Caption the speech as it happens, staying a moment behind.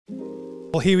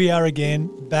Well, here we are again,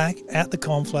 back at the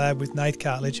Conflab with Nath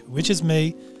Cartledge, which is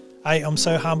me. Hey, I'm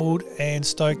so humbled and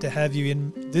stoked to have you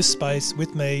in this space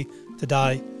with me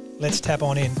today. Let's tap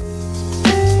on in.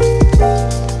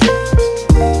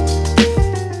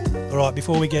 All right,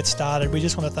 before we get started, we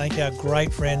just want to thank our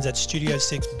great friends at Studio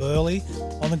 6 Burleigh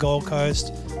on the Gold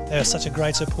Coast. They are such a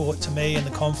great support to me and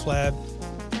the Conflab,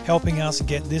 helping us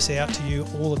get this out to you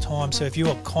all the time. So if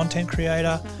you're a content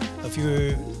creator, if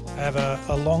you have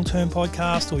a long-term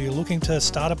podcast, or you're looking to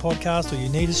start a podcast, or you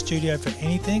need a studio for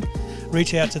anything,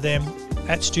 reach out to them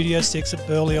at Studio 6 at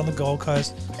Burleigh on the Gold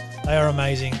Coast. They are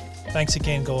amazing. Thanks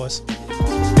again, guys.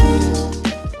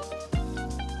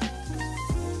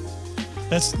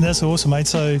 That's awesome, mate.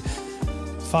 So,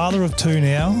 father of two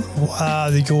now.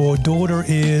 Your daughter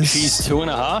is... She's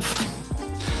 2.5.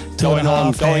 Going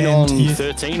on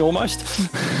 13 almost.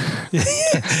 Yeah,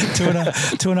 two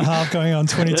and a half going on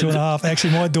 22 and a half.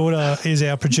 Actually, my daughter is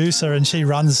our producer and she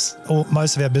runs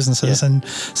most of our businesses. Yeah. And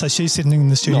so she's sitting in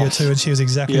the studio too, and she was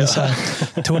exactly the same.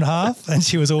 2.5, and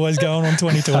she was always going on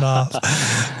 22 and a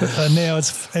half. And now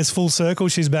it's full circle.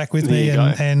 She's back with me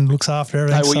and looks after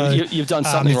everything. Hey, well, you've done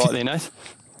something right there, Nath.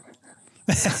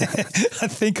 I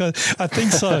think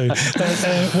so.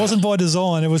 It wasn't by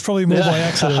design. It was probably more by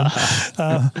accident.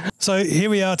 So here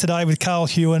we are today with Karl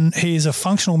Hughan. He is a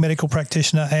functional medical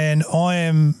practitioner, and I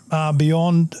am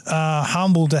beyond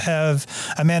humbled to have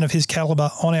a man of his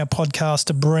caliber on our podcast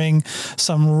to bring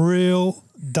some real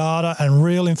data and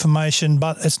real information.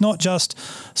 But it's not just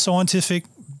scientific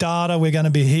data we're going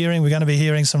to be hearing. We're going to be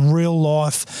hearing some real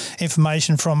life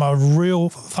information from a real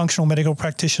functional medical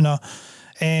practitioner.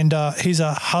 And he's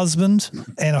a husband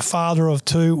and a father of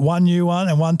two, one new one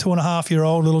and one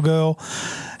 2.5-year-old little girl.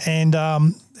 And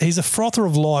he's a frother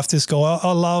of life, this guy.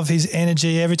 I love his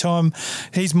energy every time.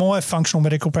 He's my functional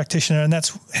medical practitioner, and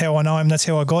that's how I know him. That's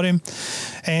how I got him.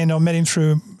 And I met him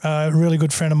through a really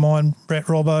good friend of mine, Brett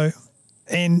Robbo.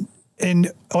 And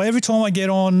every time I get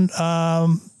on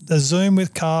the Zoom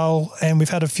with Karl, and we've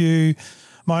had a few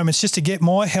moments just to get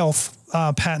my health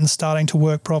pattern starting to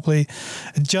work properly,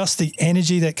 just the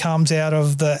energy that comes out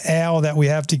of the hour that we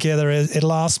have together, it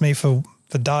lasts me for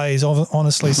days,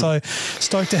 honestly. So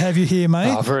stoked to have you here,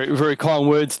 mate. Oh, very, very kind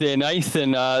words there,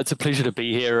 Nathan. It's a pleasure to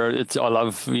be here. I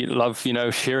love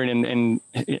sharing and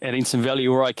adding some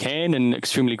value where I can, and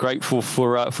extremely grateful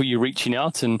for you reaching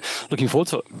out and looking forward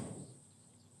to it.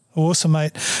 Awesome,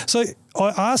 mate. So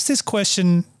I asked this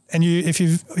question, and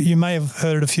you may have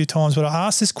heard it a few times, but I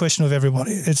ask this question of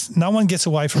everybody. It's no one gets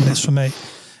away from this for me.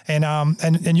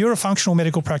 And you're a functional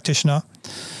medical practitioner,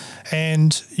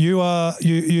 and you're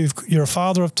a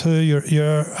father of two.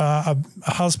 You're a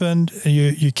husband.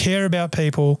 You care about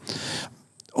people.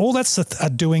 All that's a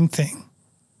doing thing,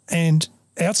 and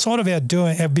outside of our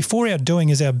doing, before our doing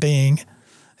is our being,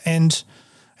 and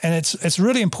it's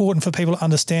really important for people to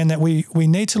understand that we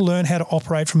need to learn how to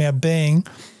operate from our being.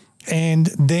 And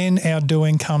then our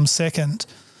doing comes second.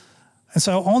 And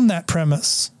so on that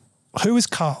premise, who is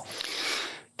Karl?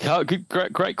 Karl,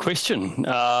 great question.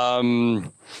 How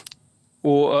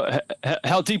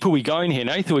deep are we going here,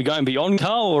 Nathan? Are we going beyond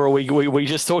Karl, or are we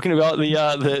just talking about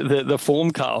the form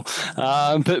Karl?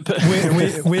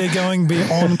 We're going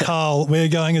beyond Karl. We're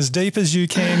going as deep as you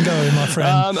can go, my friend.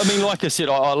 I mean, like I said,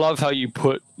 I love how you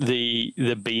put the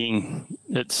being.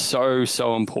 It's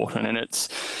so important, and it's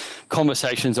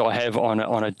conversations I have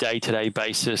on a day-to-day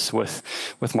basis with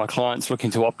my clients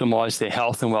looking to optimize their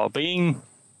health and well-being.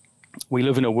 We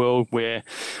live in a world where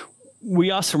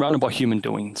we are surrounded by human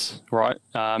doings, right?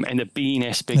 And the being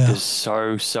aspect is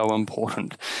so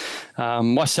important.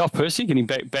 Myself personally, getting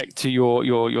back to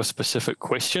your specific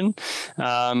question,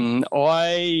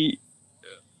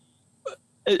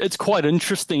 it's quite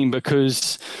interesting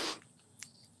because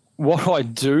what I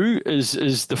do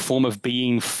is the form of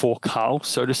being for Karl,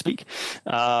 so to speak.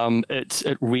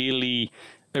 It really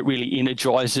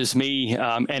energizes me,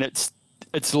 and it's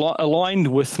aligned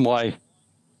with my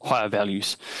higher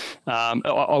values.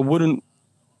 I wouldn't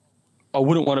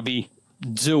want to be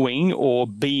doing or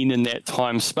being in that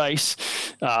time space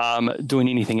doing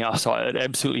anything else. It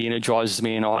absolutely energizes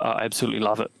me, and I absolutely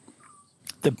love it.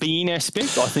 The being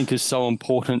aspect, I think, is so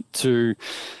important to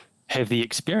have the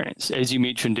experience, as you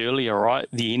mentioned earlier, right?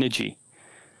 The energy,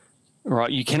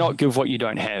 right? You cannot give what you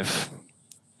don't have,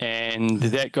 and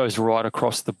that goes right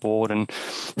across the board. And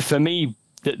for me,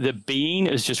 the being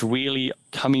is just really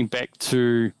coming back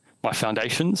to my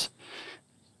foundations,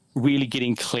 really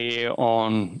getting clear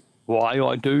on why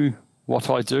I do what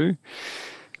I do.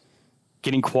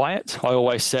 Getting quiet. I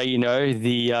always say,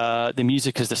 the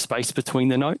music is the space between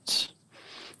the notes,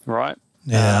 right?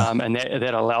 Yeah. And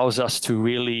that allows us to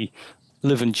really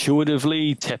live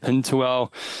intuitively, tap into our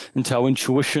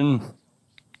intuition,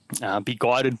 be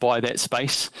guided by that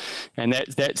space, and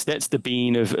that's the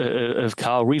being of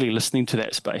Karl, really listening to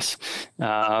that space.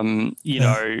 You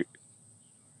know,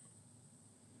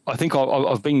 I think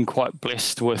I've been quite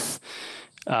blessed with.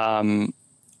 I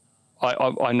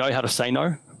know how to say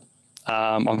no.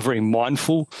 I'm very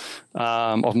mindful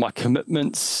of my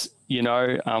commitments. You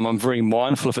know, I'm very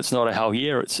mindful if it's not a hell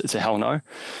yeah, it's a hell no.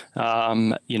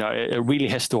 You know, it really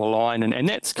has to align, and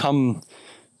that's come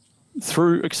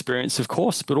through experience, of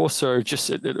course, but also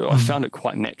just I found it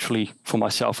quite naturally for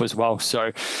myself as well.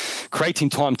 So, creating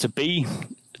time to be,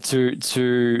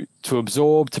 to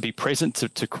absorb, to be present,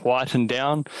 to quieten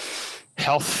down.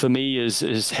 Health for me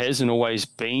has and always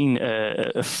been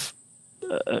a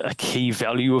key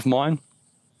value of mine.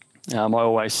 I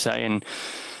always say, and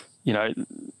you know,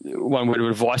 one word of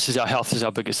advice is our health is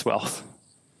our biggest wealth.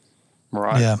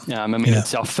 Right. Yeah. I mean,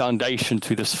 it's our foundation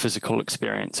to this physical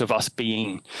experience of us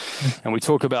being. And we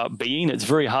talk about being. It's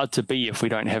very hard to be if we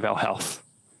don't have our health.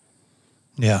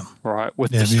 Yeah. Right.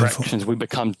 With distractions, beautiful. We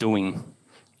become doing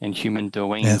and human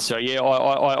doing. Yeah. And so,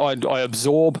 I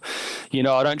absorb, you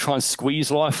know, I don't try and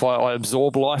squeeze life. I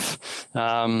absorb life.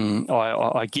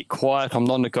 I get quiet. I'm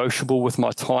non-negotiable with my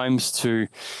times to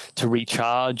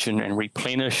recharge and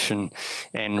replenish and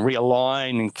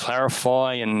realign and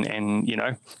clarify and, you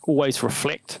know, always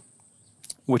reflect,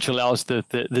 which allows the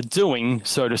doing,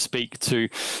 so to speak, to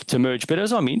merge. But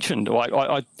as I mentioned,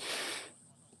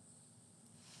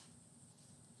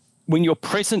 when you're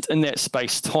present in that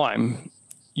space-time,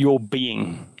 your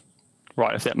being,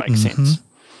 right, if that makes sense,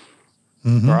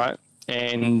 right?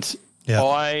 And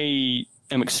I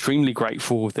am extremely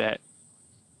grateful that,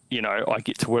 you know, I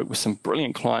get to work with some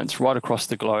brilliant clients right across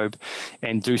the globe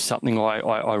and do something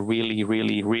I really,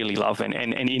 really, really love and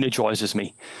energizes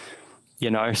me, you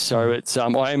know. So it's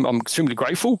I'm extremely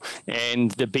grateful,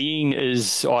 and the being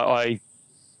is I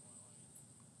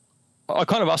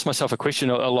kind of asked myself a question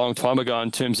a long time ago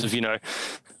in terms of, you know,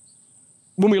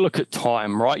 when we look at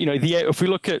time, right? You know, if we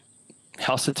look at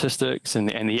health statistics and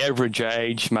the average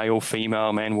age, male,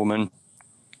 female, man, woman,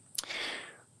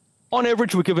 on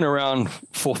average, we're given around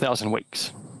 4,000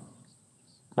 weeks,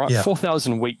 right?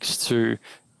 4,000 weeks to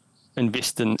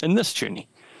invest in this journey.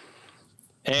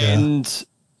 And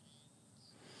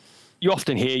you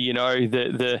often hear, you know, you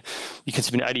can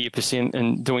spend 80%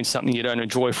 in doing something you don't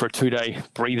enjoy for a 2-day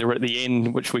breather at the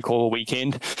end, which we call a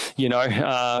weekend, you know,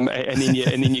 and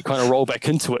then you kind of roll back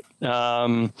into it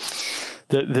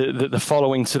the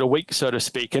following sort of week, so to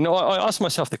speak. And I asked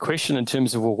myself the question in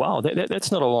terms of, well, wow,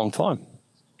 that's not a long time,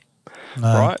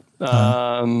 right?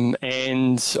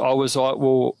 And I was like,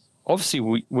 well, obviously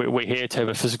we're here to have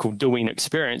a physical doing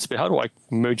experience, but how do I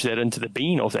merge that into the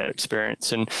being of that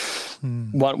experience? And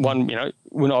one, you know,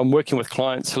 when I'm working with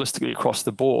clients holistically across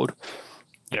the board,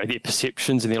 you know, their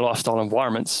perceptions and their lifestyle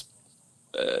environments,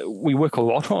 we work a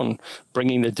lot on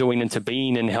bringing the doing into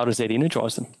being and how does that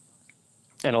energize them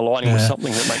and aligning with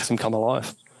something that makes them come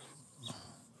alive.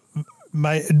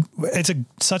 Mate, it's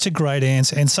such a great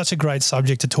answer and such a great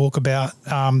subject to talk about.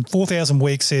 4,000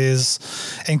 weeks is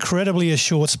incredibly a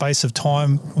short space of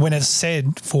time when it's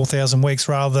said 4,000 weeks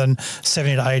rather than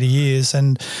 70 to 80 years.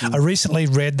 And I recently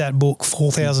read that book,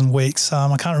 4,000 Weeks.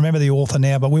 I can't remember the author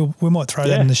now, but we might throw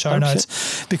that in the show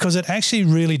notes because it actually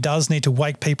really does need to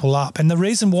wake people up. And the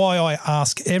reason why I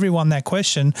ask everyone that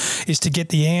question is to get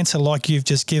the answer like you've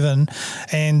just given.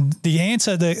 And the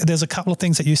answer, there's a couple of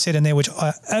things that you said in there which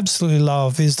I absolutely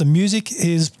love is the music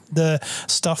is the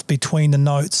stuff between the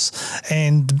notes,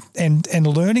 and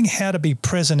learning how to be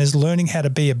present is learning how to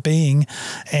be a being,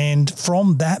 and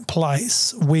from that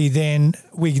place we then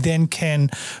can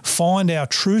find our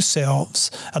true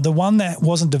selves, the one that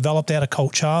wasn't developed out of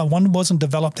culture, one wasn't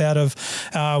developed out of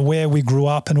where we grew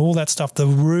up and all that stuff, the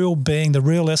real being, the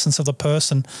real essence of the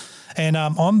person. And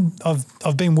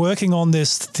I've been working on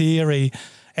this theory,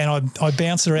 and I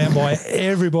bounce it around by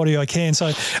everybody I can.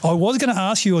 So I was going to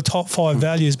ask you your top 5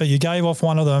 values, but you gave off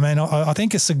one of them. And I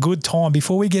think it's a good time,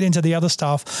 before we get into the other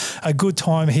stuff, a good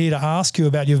time here to ask you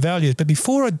about your values. But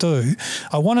before I do,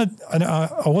 I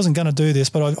wasn't going to do this,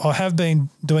 but I have been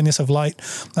doing this of late.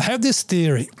 I have this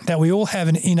theory that we all have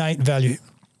an innate value.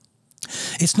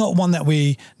 It's not one that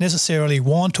we necessarily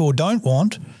want or don't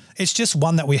want. It's just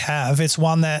one that we have. It's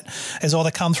one that has either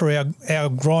come through our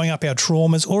growing up, our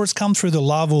traumas, or it's come through the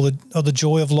love or the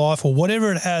joy of life, or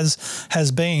whatever it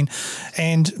has been.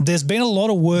 And there's been a lot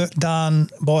of work done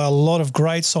by a lot of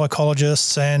great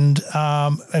psychologists and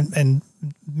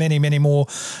many, many more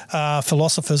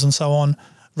philosophers and so on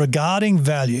regarding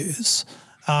values.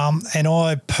 And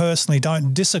I personally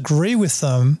don't disagree with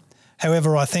them.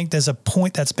 However, I think there's a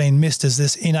point that's been missed, is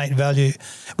this innate value,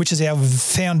 which is our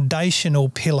foundational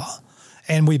pillar.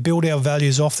 And we build our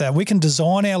values off that. We can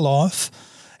design our life,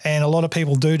 and a lot of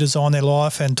people do design their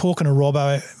life. And talking to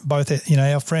Robbo, both, you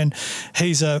know, our friend,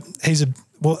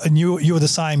 well, and you're the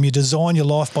same. You design your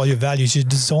life by your values. You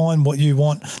design what you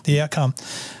want, the outcome.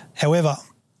 However,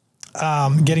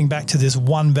 getting back to this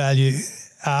one value,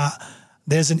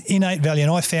 there's an innate value,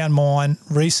 and I found mine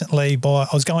recently I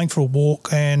was going for a walk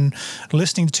and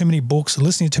listening to too many books,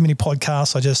 listening to too many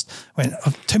podcasts. I just went,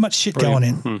 too much shit going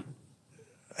in.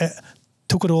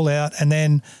 Took it all out, and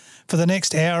then for the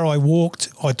next hour I walked,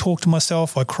 I talked to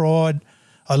myself, I cried,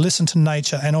 I listened to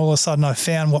nature, and all of a sudden I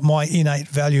found what my innate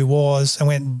value was and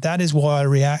went, that is why I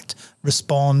react,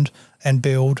 respond and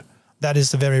build. That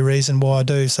is the very reason why I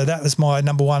do. So that was my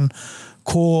number one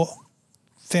core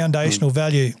foundational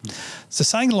value. So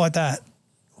saying like that,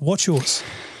 what's yours?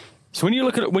 So when you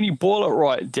look at it, when you boil it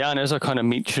right down, as I kind of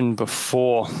mentioned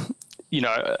before, you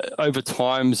know, over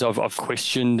times I've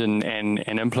questioned and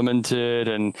implemented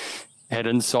and had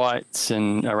insights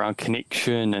and around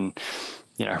connection and,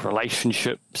 you know,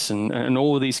 relationships and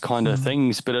all of these kind of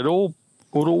things, but it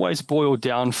would always boil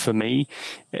down for me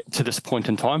to this point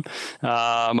in time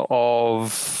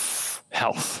of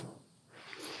health,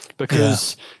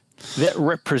 because that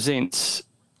represents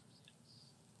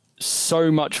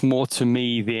so much more to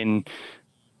me than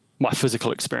my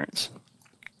physical experience,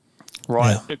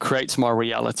 right? It creates my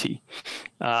reality.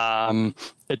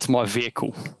 It's my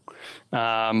vehicle.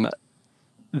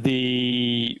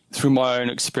 Through my own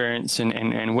experience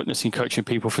and witnessing, coaching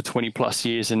people for 20 plus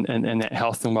years in that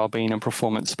health and well-being and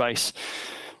performance space,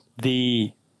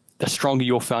 the stronger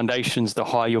your foundations, the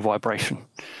higher your vibration,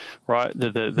 right?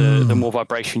 The more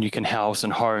vibration you can house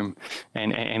and home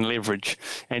and leverage.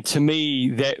 And to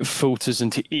me, that filters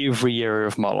into every area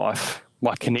of my life,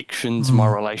 my connections, my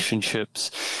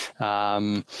relationships,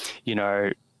 you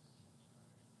know,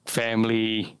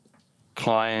 family,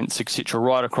 clients, etc.,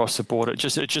 right across the board. It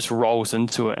just rolls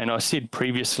into it. And I said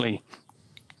previously,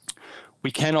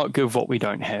 we cannot give what we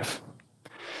don't have.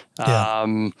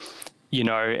 You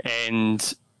know,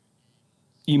 and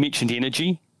you mentioned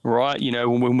energy, right? You know,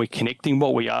 when we're connecting,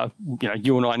 what we are, you know,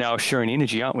 you and I now are sharing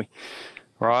energy, aren't we?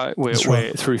 Right?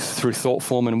 We're through thought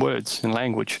form and words and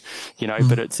language, you know,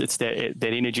 but it's that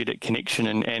energetic connection.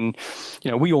 And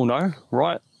you know, we all know,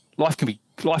 right?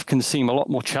 Life can seem a lot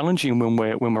more challenging when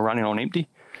we're running on empty,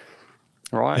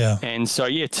 right? And so,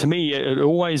 to me, it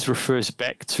always refers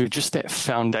back to just that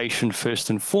foundation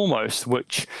first and foremost,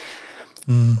 which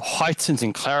heightens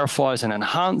and clarifies and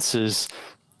enhances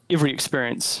every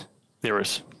experience there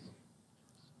is.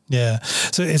 Yeah,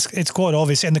 so it's quite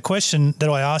obvious. And the question that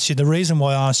I asked you, the reason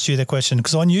why I asked you the question,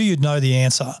 because I knew you'd know the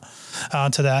answer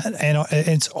to that, and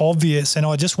it's obvious. And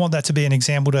I just want that to be an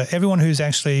example to everyone who's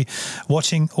actually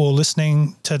watching or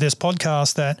listening to this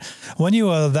podcast, that when you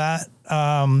are that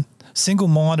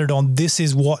single-minded on this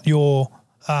is what your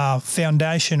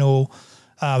foundational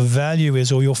value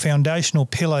is, or your foundational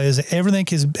pillar is, everything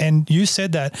is, and you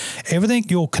said that, everything,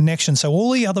 your connection, so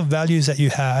all the other values that you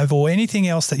have or anything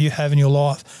else that you have in your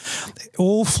life,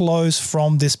 all flows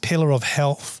from this pillar of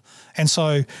health. And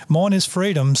so mine is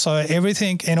freedom. So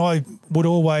everything, and I would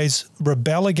always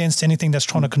rebel against anything that's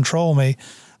trying to control me,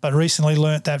 but recently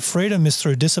learnt that freedom is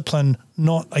through discipline,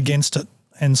 not against it.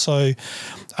 And so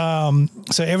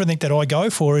so everything that I go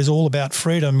for is all about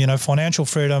freedom, you know, financial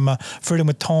freedom, freedom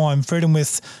with time, freedom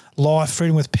with life,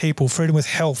 freedom with people, freedom with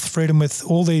health, freedom with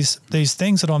all these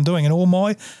things that I'm doing. And all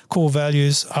my core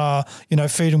values are, you know,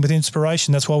 freedom with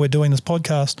inspiration. That's why we're doing this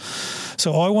podcast.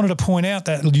 So I wanted to point out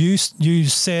that you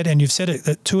said, and you've said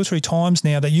it 2 or 3 times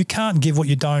now, that you can't give what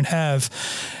you don't have.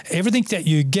 Everything that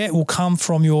you get will come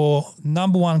from your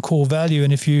number one core value.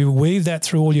 And if you weave that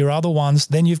through all your other ones,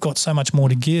 then you've got so much more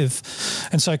to give.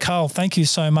 And so, Karl, thank you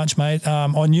so much, mate.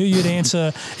 I knew you'd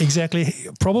answer exactly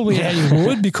probably how you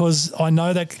would, because I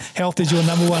know that health is your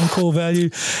number one core value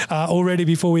already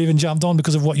before we even jumped on,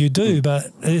 because of what you do.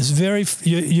 But it's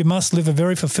you must live a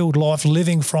very fulfilled life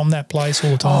living from that place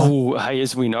all the time. Oh, hey,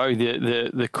 as we know,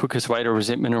 the quickest way to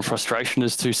resentment and frustration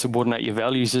is to subordinate your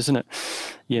values, isn't it?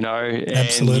 You know, and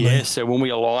absolutely. So when we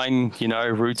align, you know,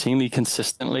 routinely,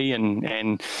 consistently,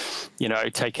 and you know,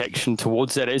 take action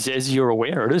towards that, as you're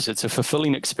aware, it's a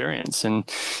fulfilling experience, and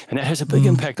that has a big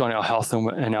impact on our health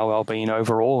and our well-being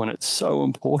overall, and it's so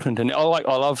important. And I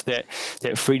love that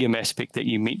freedom aspect that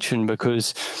you mentioned,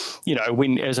 because, you know,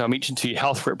 as I mentioned to you,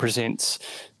 health represents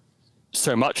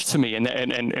so much to me,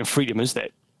 and freedom is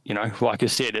that. You know, like I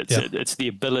said, it's the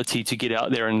ability to get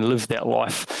out there and live that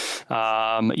life,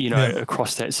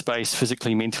 across that space,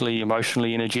 physically, mentally,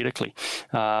 emotionally, energetically,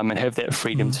 and have that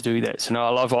freedom to do that. So no, I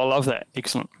love that.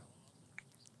 Excellent.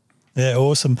 Yeah,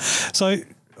 awesome. So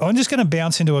I'm just going to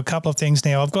bounce into a couple of things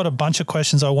now. I've got a bunch of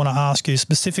questions I want to ask you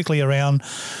specifically around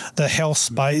the health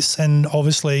space. And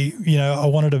obviously, you know, I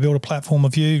wanted to build a platform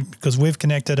of you because we've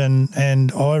connected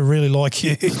and I really like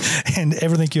you and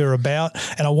everything you're about.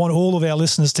 And I want all of our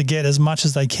listeners to get as much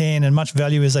as they can and much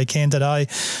value as they can today,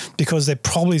 because there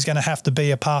probably is going to have to be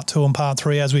a part 2 and part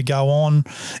 3 as we go on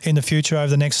in the future over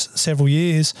the next several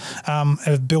years,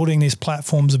 of building these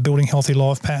platforms, of building healthy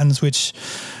life patterns, which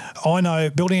I know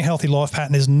building a healthy life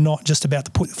pattern is not just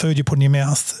about the food you put in your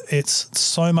mouth. It's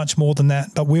so much more than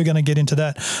that, but we're going to get into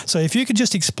that. So if you could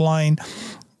just explain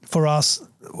for us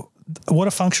what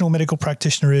a functional medical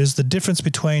practitioner is, the difference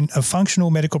between a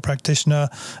functional medical practitioner,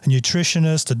 a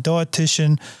nutritionist, a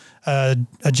dietitian,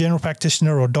 a general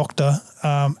practitioner or doctor,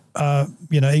 etc.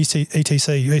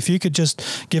 If you could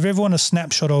just give everyone a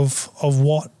snapshot of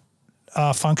what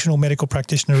a functional medical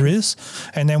practitioner is,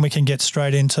 and then we can get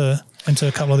straight into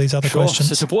a couple of these other questions.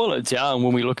 So to boil it down,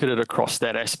 when we look at it across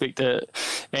that aspect,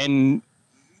 and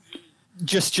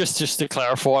just to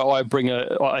clarify,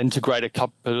 I integrate a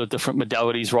couple of different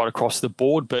modalities right across the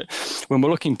board. But when we're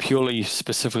looking purely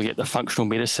specifically at the functional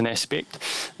medicine aspect,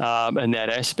 and that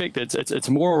aspect, it's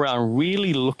more around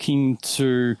really looking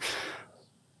to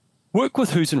work with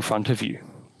who's in front of you,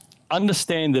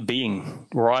 understand the being,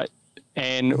 right?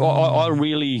 And I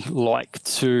really like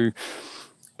to,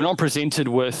 when I'm presented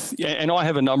with, and I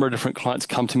have a number of different clients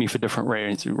come to me for different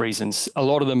reasons. A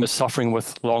lot of them are suffering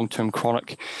with long-term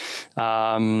chronic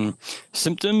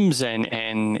symptoms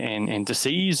and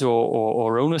disease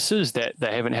or illnesses that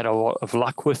they haven't had a lot of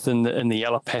luck with in the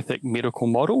allopathic medical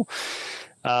model.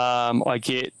 I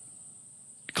get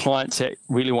clients that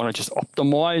really want to just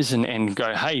optimize and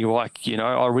go, hey,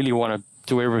 I really want to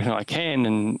do everything I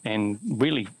can and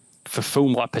really fulfill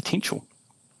my potential.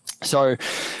 So,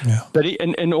 but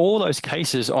in all those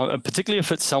cases, particularly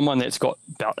if it's someone that's got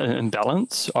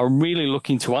imbalance, I'm really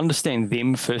looking to understand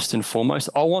them first and foremost.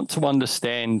 I want to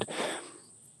understand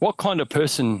what kind of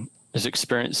person is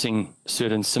experiencing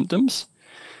certain symptoms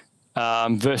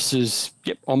versus,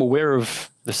 I'm aware of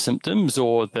the symptoms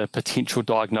or the potential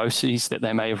diagnoses that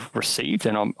they may have received,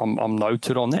 and I'm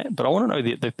noted on that. But I want to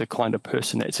know the kind of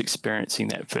person that's experiencing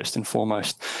that first and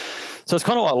foremost. So it's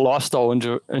kind of like a lifestyle,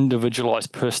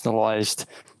 individualized, personalized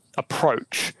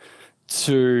approach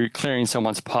to clearing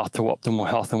someone's path to optimal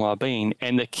health and well-being.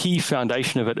 And the key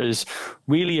foundation of it is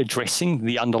really addressing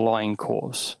the underlying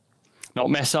cause, not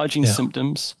massaging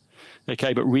symptoms,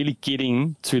 okay, but really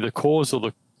getting to the cause or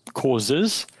the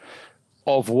causes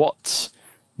of what's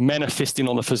manifesting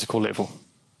on the physical level.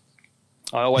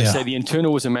 I always say the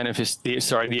external is a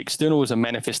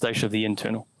manifestation of the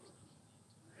internal.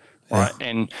 Right.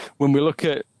 And when we look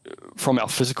at from our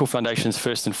physical foundations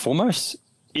first and foremost,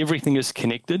 everything is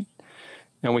connected,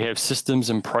 and we have systems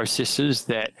and processes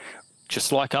that,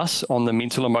 just like us on the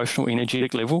mental, emotional,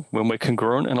 energetic level, when we're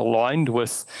congruent and aligned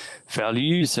with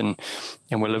values and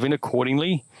we're living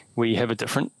accordingly, we have a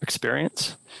different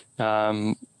experience,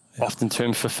 often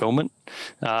termed fulfillment.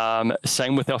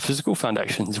 Same with our physical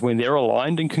foundations. When they're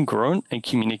aligned and congruent and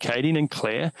communicating and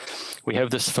clear, we have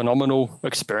this phenomenal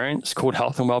experience called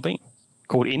health and well-being,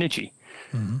 called energy,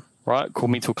 right?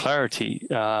 Called mental clarity,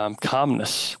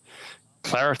 calmness,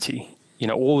 clarity,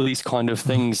 all of these kind of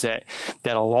things that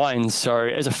align. So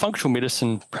as a functional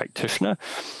medicine practitioner,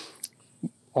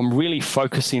 I'm really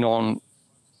focusing on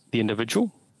the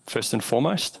individual first and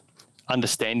foremost,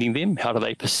 understanding them. How do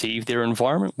they perceive their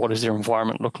environment? What does their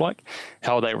environment look like?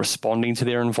 How are they responding to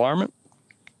their environment?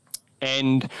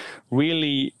 And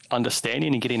really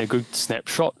understanding and getting a good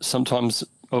snapshot, sometimes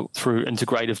through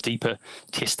integrative, deeper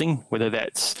testing, whether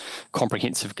that's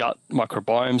comprehensive gut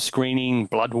microbiome screening,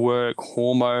 blood work,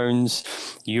 hormones,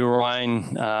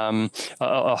 urine,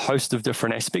 a host of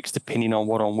different aspects depending on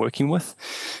what I'm working with,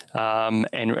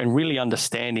 and really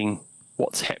understanding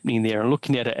what's happening there and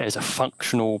looking at it as a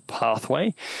functional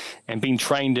pathway, and being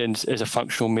trained as a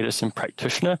functional medicine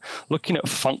practitioner, looking at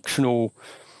functional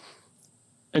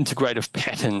integrative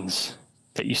patterns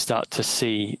that you start to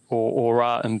see or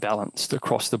are imbalanced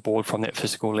across the board from that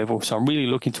physical level. So I'm really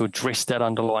looking to address that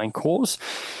underlying cause.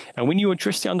 And when you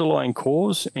address the underlying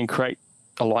cause and create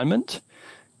alignment,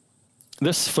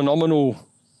 this phenomenal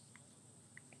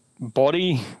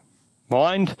body,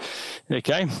 mind,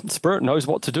 spirit knows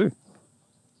what to do.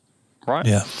 Right?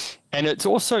 Yeah. And it's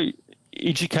also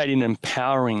educating and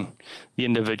empowering the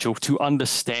individual to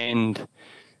understand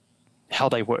how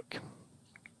they work.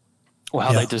 or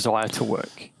how they desire to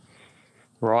work,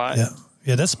 right?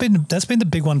 Yeah. That's been the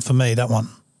big one for me. That one.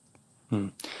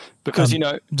 Because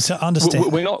so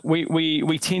understand.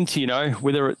 we tend to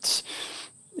whether it's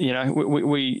we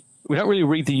don't really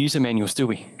read the user manuals, do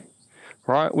we?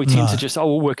 Right? We tend to just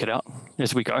we'll work it out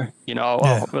as we go.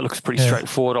 It looks pretty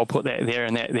straightforward. I'll put that there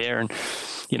and that there, and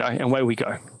and away we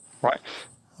go. Right?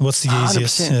 What's the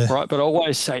easiest? Right? But I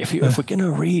always say if we're going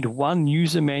to read one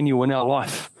user manual in our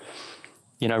life,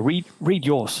 read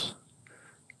yours.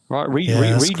 Right? Read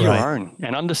your own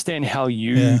and understand how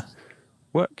you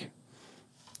work.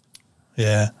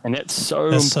 Yeah. And that's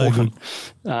so important.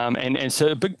 And so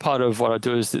a big part of what I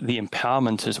do is the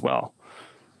empowerment as well.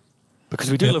 Because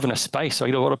we do live in a space, I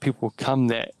get a lot of people come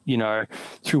that,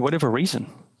 through whatever reason,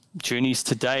 journeys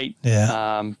to date,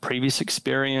 previous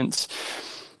experience,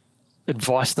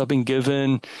 advice they've been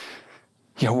given,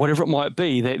 whatever it might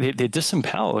be, they're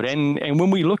disempowered. And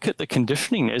when we look at the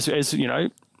conditioning as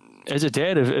a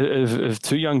dad of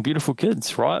two young, beautiful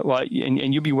kids, right? Like,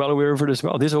 and you'll be well aware of it as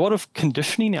well. There's a lot of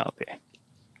conditioning out there.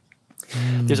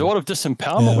 There's a lot of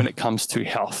disempowerment when it comes to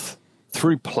health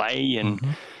through play. And,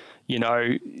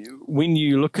 when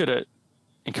you look at it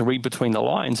and can read between the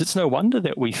lines, it's no wonder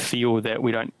that we feel that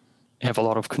we don't have a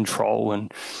lot of control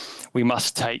and we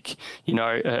must take,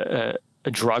 a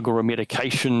drug or a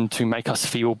medication to make us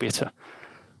feel better,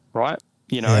 right?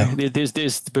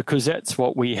 There's because that's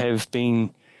what we have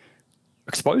been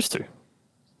exposed to,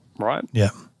 right? Yeah.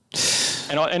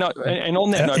 And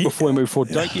on that note, before we move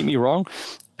forward, don't get me wrong,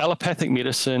 allopathic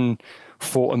medicine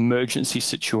for emergency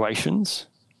situations,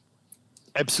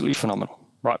 absolutely phenomenal,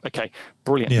 right? Okay,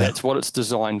 brilliant. Yeah. That's what it's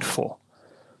designed for,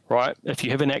 right? If you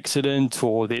have an accident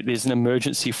or there's an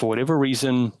emergency for whatever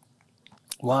reason,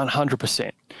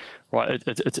 100%, right?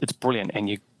 It's brilliant, and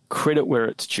you credit where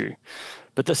it's due.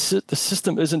 But the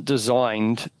system isn't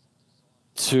designed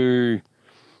to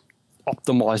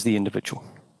optimize the individual.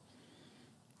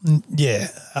 Yeah,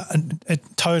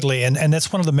 totally. And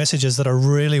that's one of the messages that I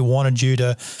really wanted you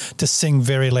to sing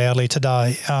very loudly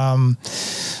today.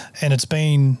 And it's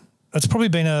probably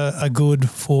been a good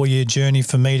 4-year journey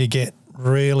for me to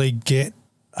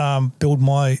build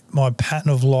my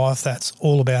pattern of life that's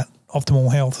all about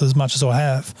optimal health as much as I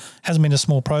have. Hasn't been a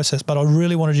small process, but I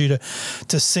really wanted you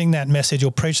to sing that message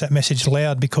or preach that message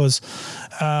loud, because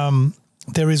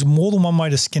there is more than one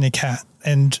way to skin a cat,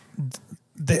 and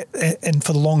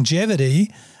for the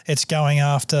longevity, it's going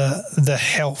after the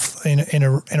health in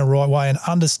a right way and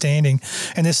understanding.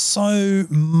 And there's so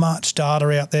much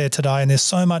data out there today, and there's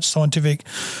so much scientific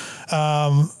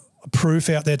proof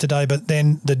out there today, but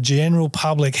then the general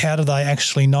public, how do they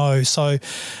actually know? So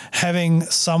having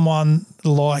someone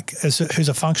who's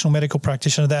a functional medical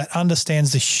practitioner that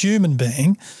understands the human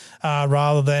being,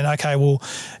 rather than, okay, well,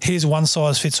 here's one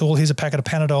size fits all, here's a packet of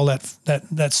Panadol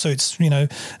that suits,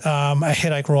 a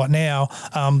headache right now,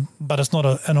 but it's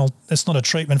not a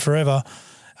treatment forever.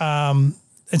 And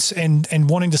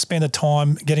wanting to spend the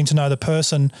time getting to know the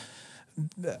person.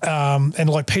 And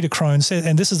like Peter Crone said,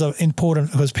 and this is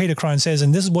important because Peter Crone says,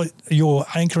 and this is what you're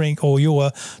anchoring or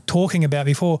you're talking about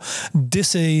before,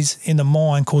 disease in the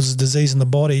mind causes disease in the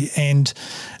body. And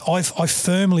I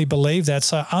firmly believe that.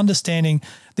 So understanding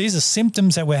these are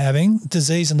symptoms that we're having,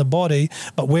 disease in the body,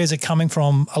 but where's it coming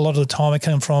from? A lot of the time it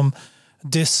comes from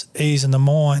dis-ease in the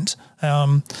mind.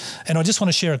 And I just want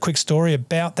to share a quick story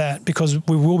about that, because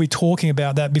we will be talking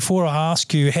about that. Before I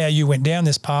ask you how you went down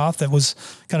this path, that was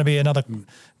going to be another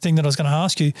thing that I was going to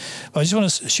ask you. But I just want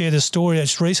to share this story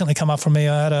that's recently come up for me.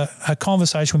 I had a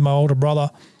conversation with my older brother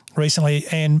recently,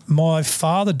 and my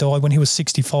father died when he was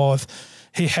 65.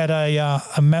 He had a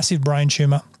massive brain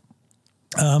tumour.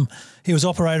 He was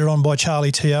operated on by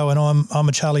Charlie Teo, and I'm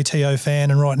a Charlie Teo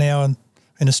fan, and right now in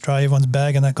Australia everyone's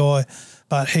bagging that guy.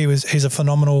 But he's a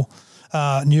phenomenal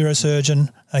neurosurgeon,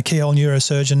 a keyhole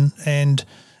neurosurgeon, and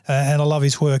I love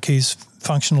his work. He's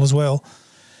functional as well.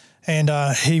 And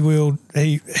he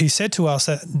said to us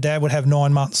that Dad would have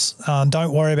 9 months.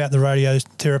 Don't worry about the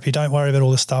radiotherapy. Don't worry about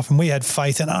all this stuff. And we had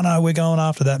faith in, no, we're going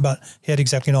after that. But he had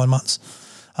exactly 9 months.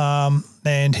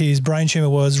 And his brain tumour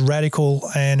was radical,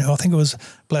 and I think it was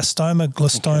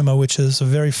glistoma, which is a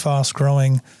very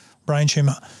fast-growing brain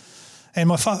tumour. And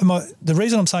the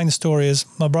reason I'm saying the story is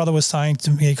my brother was saying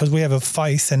to me, because we have a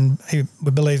faith and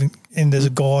we believe in there's a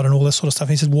God and all this sort of stuff.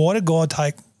 And he said, why did God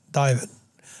take David?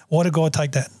 Why did God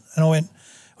take that? And I went,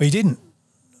 well, he didn't.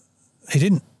 He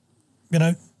didn't.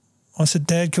 I said,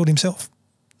 Dad killed himself.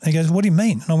 And he goes, what do you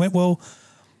mean? And I went, well,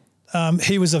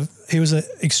 he was an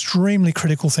extremely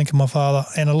critical thinker, my father.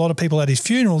 And a lot of people at his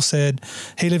funeral said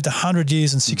he lived 100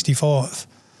 years and 65.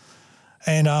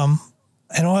 And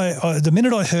And I, the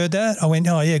minute I heard that, I went,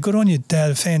 oh, yeah, good on you,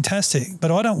 Dad, fantastic.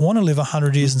 But I don't want to live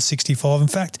 100 years and 65. In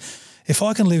fact, if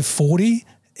I can live 40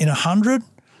 in 100,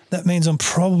 that means I'm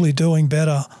probably doing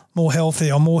better, more healthy.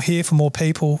 I'm more here for more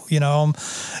people, you know.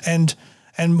 And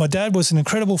my dad was an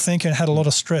incredible thinker and had a lot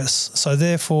of stress. So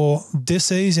therefore,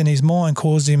 disease in his mind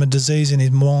caused him a disease in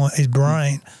his mind, his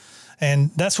brain.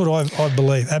 And that's what I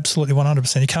believe, absolutely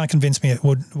 100%. You can't convince me it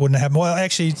wouldn't happen. Well,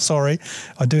 actually, sorry,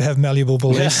 I do have malleable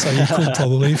beliefs, so you could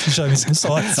probably if you show me some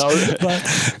science.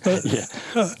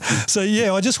 So,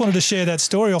 yeah, I just wanted to share that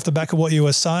story off the back of what you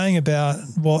were saying about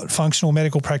what functional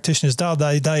medical practitioners do.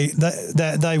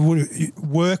 They would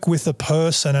work with the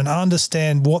person and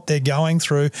understand what they're going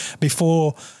through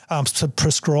before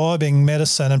prescribing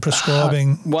medicine and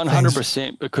prescribing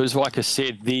 100%, because like I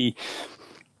said, the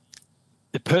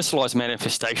personalized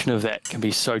manifestation of that can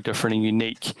be so different and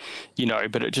unique, you know,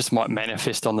 but it just might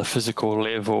manifest on the physical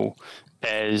level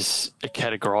as a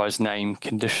categorized name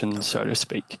condition, so to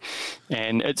speak.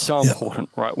 And it's so important,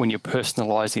 right, when you're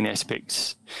personalizing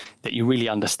aspects that you really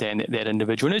understand that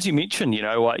individual. And as you mentioned, you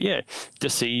know, like,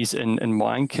 disease in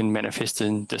mind can manifest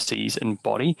in disease in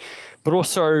body, but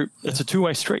also it's a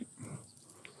two-way street.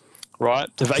 Right,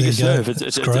 the vagus nerve,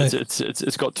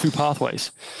 it's got two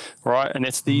pathways, right? And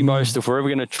that's the most, if we're ever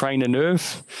going to train a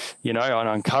nerve, you know, and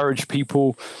I encourage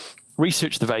people,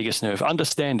 research the vagus nerve,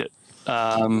 understand it.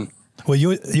 Well,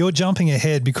 you're jumping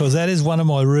ahead because that is one of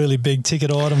my really big ticket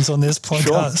items on this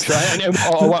podcast. Sure. And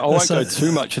I won't go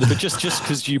too much of it, but just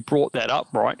because you brought that up,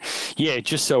 right? Yeah,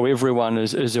 just so everyone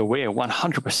is aware,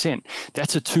 100%.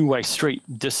 That's a two-way street.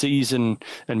 Disease in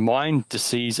mind,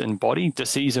 disease in body,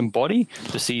 disease in body,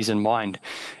 disease in mind,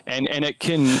 and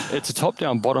it's a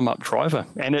top-down, bottom-up driver,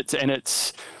 and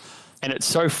it's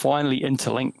so finely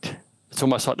interlinked. It's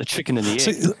almost like the chicken and the egg.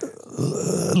 So,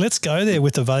 let's go there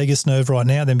with the vagus nerve right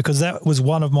now then, because that was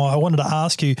one of I wanted to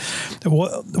ask you,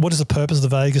 what is the purpose of the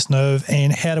vagus nerve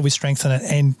and how do we strengthen it?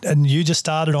 And you just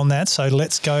started on that, so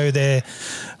let's go there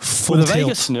full tilt. The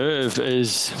vagus nerve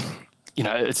is, you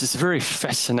know, it's this very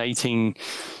fascinating,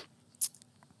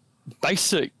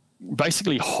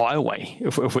 basically highway,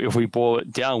 if we boil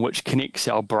it down, which connects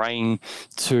our brain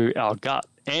to our gut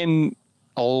and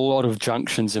a lot of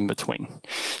junctions in between.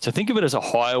 So think of it as a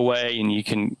highway, and you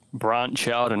can branch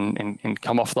out and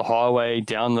come off the highway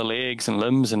down the legs and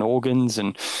limbs and organs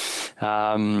and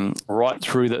right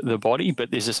through the body.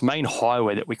 But there's this main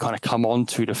highway that we kind of come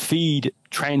onto to feed,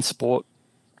 transport,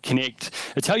 connect.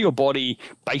 It's how your body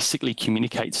basically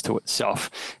communicates to itself.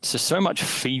 So much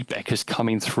feedback is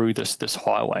coming through this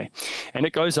highway, and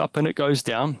it goes up and it goes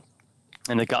down,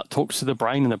 and the gut talks to the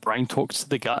brain and the brain talks to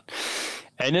the gut.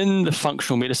 And in the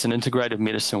functional medicine, integrative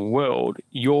medicine world,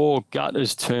 your gut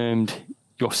is termed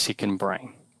your second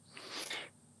brain.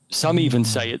 Some even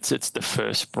say it's the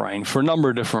first brain for a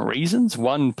number of different reasons.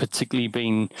 One particularly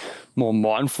being more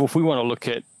mindful. If we want to look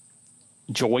at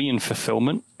joy and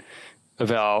fulfillment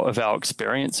of our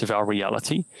experience, of our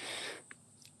reality,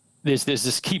 there's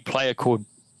this key player called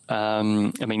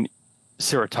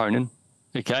serotonin.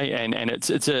 Okay, and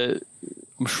it's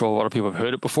I'm sure a lot of people have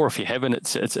heard it before. If you haven't,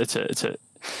 it's a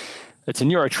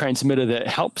neurotransmitter that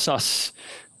helps us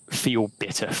feel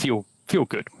better, feel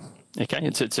good. Okay,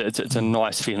 it's a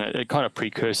nice feeling. It kind of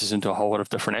precursors into a whole lot of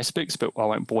different aspects, but I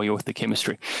won't bore you with the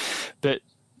chemistry. But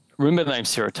remember the name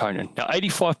serotonin. Now,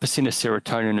 85% of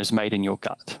serotonin is made in your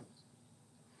gut.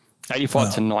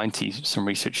 85 to 90, some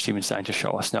research team is starting to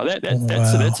show us. Now,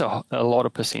 that's a lot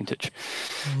of percentage.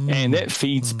 And that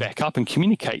feeds back up and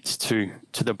communicates to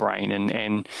the brain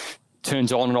and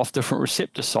turns on and off different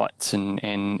receptor sites and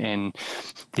the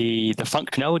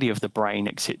functionality of the brain,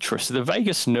 etc. So the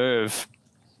vagus nerve,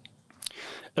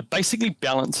 it basically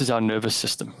balances our nervous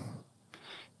system.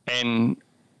 And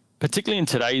particularly in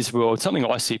today's world, something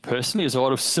I see personally is a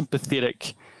lot of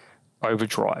sympathetic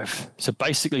overdrive. So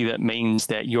basically that means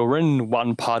that you're in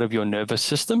one part of your nervous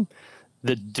system,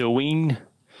 the doing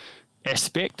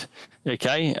aspect,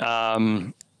 okay,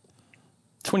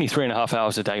 23 and a half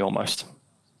hours a day almost,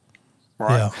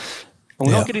 right? Yeah. And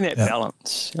we're not getting that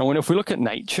balance. And if we look at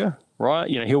nature, right,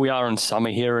 you know, here we are in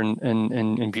summer here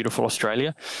in beautiful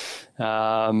Australia.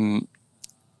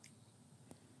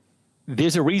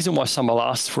 There's a reason why summer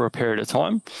lasts for a period of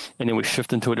time, and then we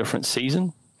shift into a different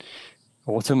season.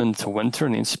 Autumn into winter,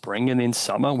 and then spring, and then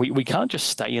summer. We can't just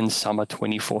stay in summer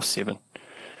 24/7,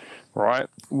 right?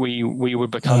 We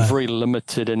would become very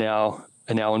limited in our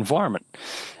environment,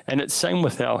 and it's same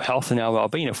with our health and our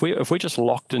well-being. If we're just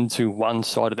locked into one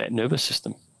side of that nervous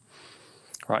system,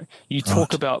 right? You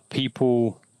talk about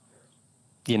people,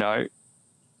 you know,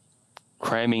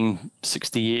 cramming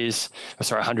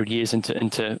 100 years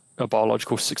into a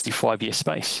biological 65-year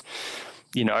space.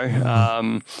 You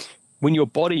know, when your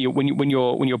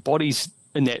body's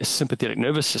in that sympathetic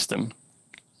nervous system,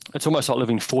 it's almost like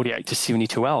living 48 to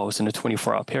 72 hours in a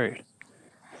 24-hour period.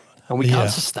 And we can't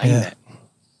sustain that,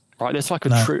 right? That's like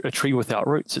a tree without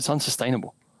roots. It's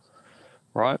unsustainable,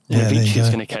 right? And eventually it's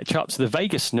going to catch up. So the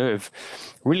vagus nerve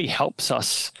really helps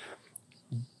us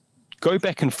go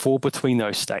back and forth between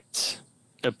those states.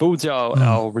 It builds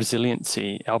our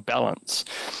resiliency, our balance.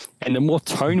 And the more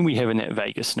tone we have in that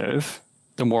vagus nerve,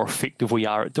 the more effective we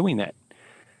are at doing that.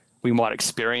 We might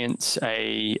experience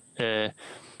a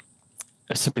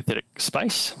sympathetic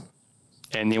space,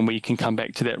 and then we can come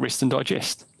back to that rest and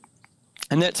digest.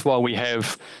 And that's why we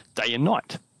have day and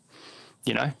night.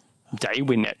 You know, day,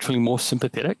 we're naturally more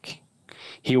sympathetic.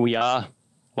 Here we are,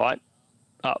 light,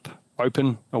 up,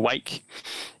 open, awake.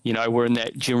 You know, we're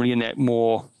generally in that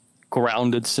more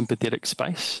grounded sympathetic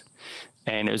space.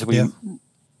 And as we, you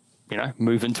know,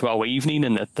 move into our evening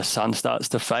and the sun starts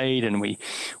to fade and we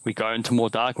go into more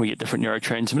dark and we get different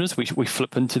neurotransmitters, we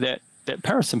flip into that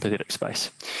parasympathetic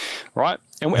space, right?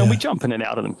 And we jump in and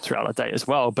out of them throughout our day as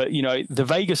well. But, you know, the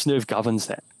vagus nerve governs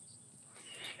that.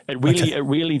 It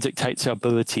really dictates our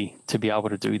ability to be able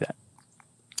to do that.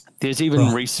 There's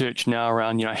even research now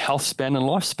around, you know, health span and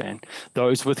lifespan.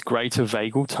 Those with greater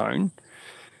vagal tone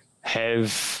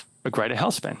have a greater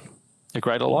health span, a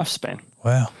greater lifespan.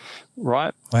 Wow.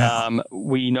 Right? Wow.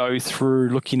 We know through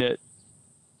looking at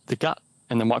the gut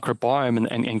and the microbiome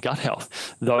and gut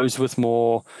health, those with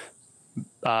more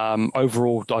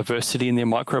overall diversity in their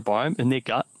microbiome, in their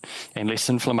gut, and less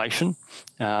inflammation,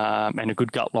 and a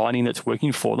good gut lining that's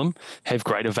working for them, have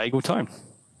greater vagal tone.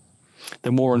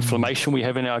 The more inflammation we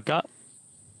have in our gut,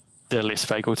 the less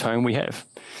vagal tone we have.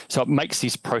 So it makes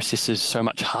these processes so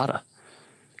much harder,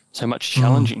 so much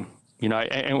challenging. You know,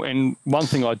 and one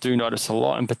thing I do notice a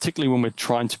lot, and particularly when we're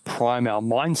trying to prime our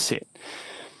mindset,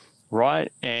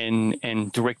 right,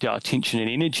 and direct our attention and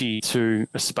energy to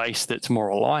a space that's more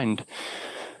aligned,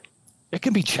 it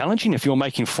can be challenging if you're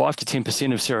making 5 to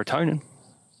 10% of serotonin.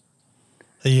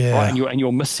 Yeah. Right, and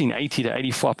you're missing 80 to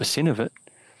 85% of it.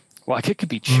 Like, it could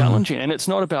be challenging. And it's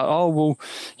not about, oh, well,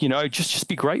 you know, just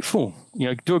be grateful. You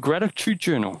know, do a gratitude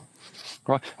journal.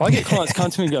 Right. I get clients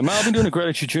come to me and go, "Man, I've been doing a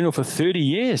gratitude journal for 30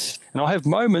 years and I have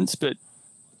moments, but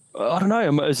I don't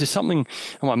know, is there something,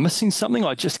 am I missing something?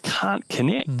 I just can't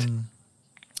connect."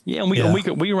 Yeah, and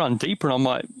we run deeper, and I'm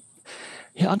like,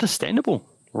 yeah, understandable,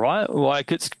 right?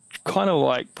 Like, it's kind of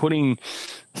like putting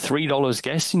 $3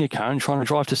 gas in your car and trying to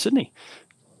drive to Sydney.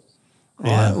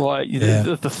 Right? Like,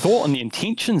 the thought and the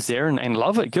intention's there, and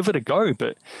love it, give it a go,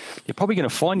 but you're probably going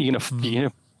to find you're going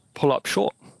to pull up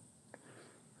short.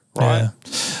 Right. Yeah.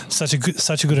 Such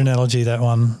a good analogy, that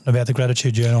one about the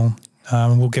gratitude journal.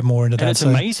 We'll get more into that. And it's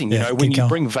amazing, you know, when you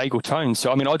bring vagal tone.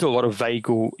 So, I mean, I do a lot of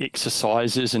vagal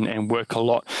exercises and work a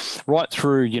lot right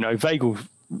through, you know,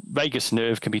 vagus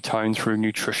nerve can be toned through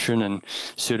nutrition and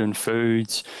certain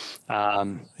foods.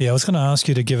 I was going to ask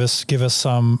you to give us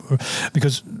some,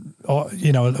 because,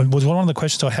 you know, it was one of the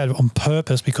questions I had on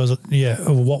purpose because, of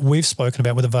what we've spoken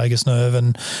about with the vagus nerve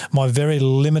and my very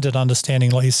limited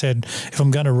understanding. Like you said, if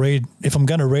I'm going to read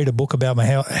a book about my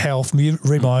health,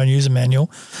 read my own user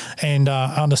manual, and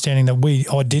understanding that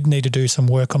I did need to do some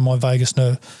work on my vagus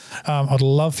nerve. I'd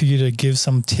love for you to give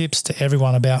some tips to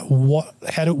everyone about where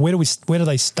do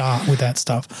they start with that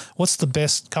stuff? What's the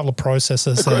best couple of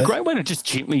processes? A great way to just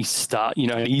gently start, you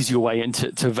know, an easier way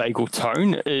into vagal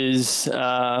tone is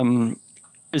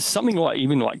something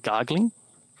like gargling.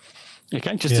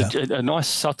 Okay, just a nice,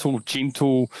 subtle,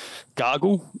 gentle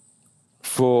gargle.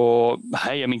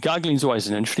 Gargling is always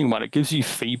an interesting one. It gives you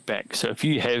feedback. So if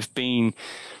you have been,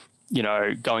 you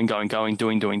know, going, doing,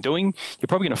 you're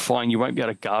probably going to find you won't be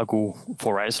able to gargle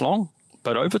for as long.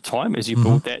 But over time, as you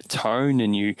build that tone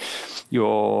and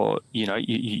you're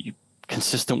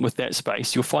consistent with that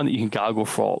space, you'll find that you can gargle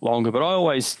for a lot longer. But I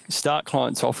always start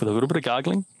clients off with a little bit of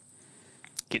gargling,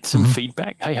 get some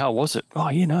feedback. Hey, how was it? Oh,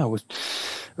 you know,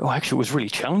 actually, it was really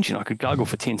challenging. I could gargle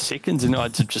for 10 seconds and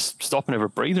I'd just stop and have a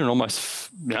breather and almost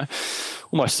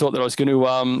thought that I was going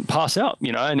to pass out,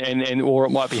 you know, and or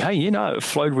it might be, hey, you know, it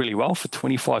flowed really well for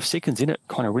 25 seconds and it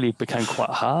kind of really became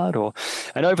quite hard.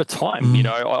 And over time, you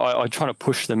know, I try to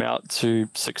push them out to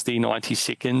 60, 90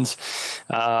 seconds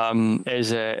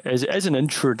as an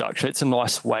introduction. It's a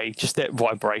nice way. Just that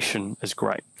vibration is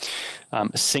great.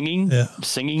 Singing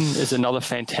is another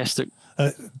fantastic.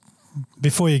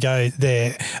 before you go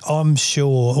there, I'm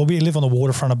sure, or we live on the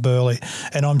waterfront of Burleigh,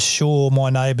 and I'm sure my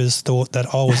neighbours thought that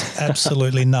I was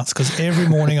absolutely nuts, because every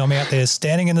morning I'm out there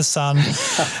standing in the sun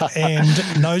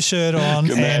and no shirt on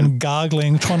and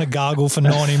gargling, trying to gargle for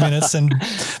 90 minutes, and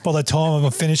by the time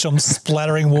I'm finished, I'm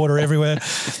splattering water everywhere.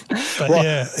 But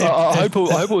well, I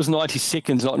hope it was 90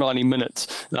 seconds, not 90 minutes.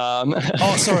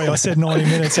 Oh, sorry, I said 90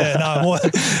 minutes. Yeah, no, what?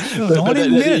 90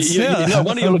 minutes.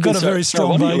 I've got a very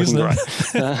strong vagus nerve.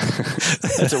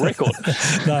 That's a record.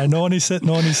 No, 90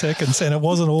 seconds, and it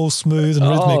wasn't all smooth and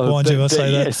rhythmic, mind you. I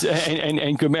say yes, that.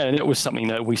 And good man, and it was something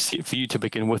that we set for you to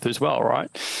begin with as well, right?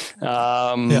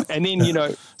 And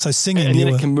then so singing, and then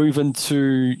it can move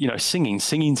into singing.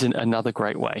 Singing's another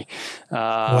great way.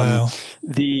 Wow.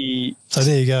 So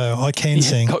there you go. I can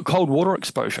sing. Cold water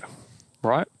exposure,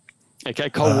 right? Okay,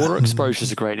 cold water exposure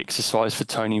is a great exercise for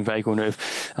toning vagal nerve.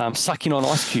 Sucking on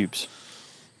ice cubes.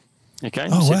 Okay,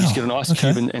 so you just get an ice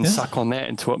cube and suck on that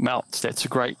until it melts. That's a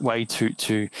great way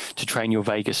to train your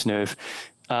vagus nerve.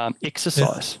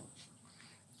 Exercise,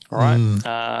 all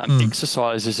right?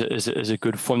 Exercise is a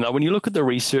good form. Now, when you look at the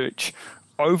research,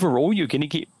 overall, you're going to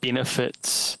get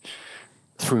benefits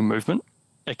through movement.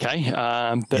 Okay,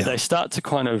 but they start to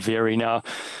kind of vary. Now,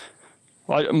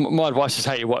 my advice is,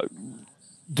 hey,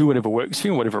 do whatever works for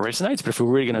you, whatever resonates. But if we're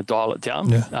really going to dial it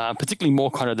down, particularly more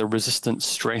kind of the resistance,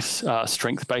 stress,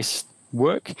 strength-based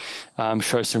work,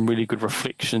 shows some really good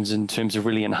reflections in terms of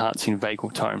really enhancing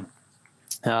vagal tone.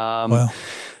 So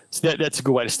that's a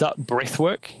good way to start. Breath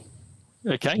work.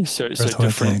 Okay, so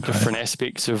different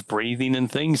aspects of breathing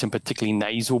and things, and particularly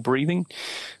nasal breathing,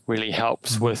 really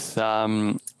helps with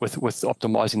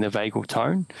optimizing the vagal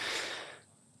tone.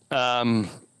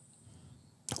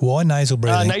 Why nasal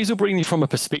breathing? Nasal breathing from a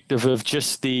perspective of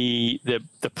just the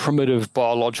primitive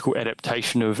biological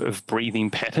adaptation of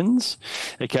breathing patterns.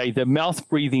 Okay, the mouth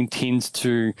breathing tends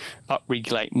to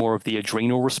upregulate more of the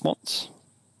adrenal response.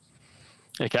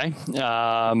 Okay,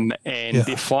 and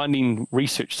they're finding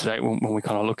research today when we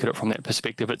kind of look at it from that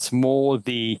perspective. It's more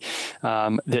the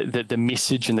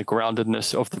message and the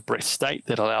groundedness of the breath state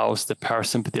that allows the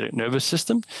parasympathetic nervous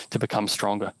system to become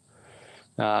stronger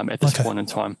at this point in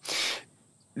time.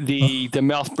 The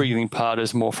mouth breathing part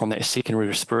is more from that secondary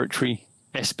respiratory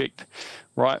aspect,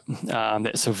 right?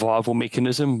 That survival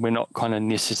mechanism. We're not kind of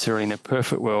necessarily in a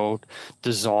perfect world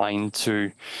designed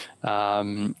to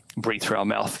breathe through our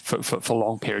mouth for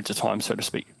long periods of time, so to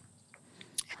speak.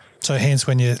 So hence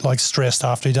when you're like stressed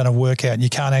after you've done a workout, you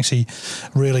can't actually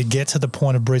really get to the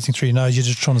point of breathing through your nose. You're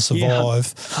just trying to survive.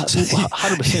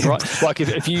 100%, right? Like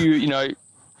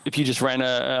if you just ran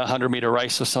a 100-meter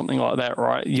race or something like that,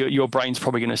 right, your brain's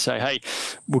probably going to say, hey,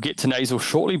 we'll get to nasal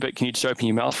shortly, but can you just open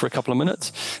your mouth for a couple of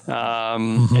minutes?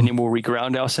 And then we'll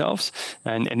reground ourselves,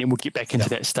 and then we'll get back into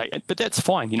that state. But that's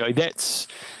fine. That's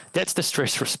the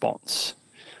stress response.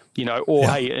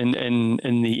 Hey,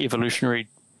 in the evolutionary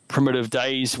primitive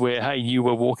days where, hey, you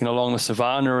were walking along the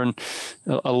savannah and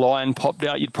a lion popped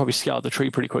out, you'd probably scale the tree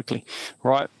pretty quickly,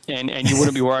 right? And you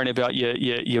wouldn't be worrying about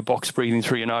your box breathing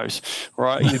through your nose,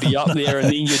 right? You'd be up there and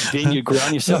then you'd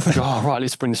ground yourself and go, oh, right,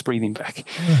 let's bring this breathing back,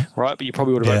 right? But you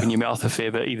probably would have opened your mouth a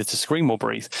fair bit, either to scream or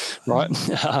breathe, right?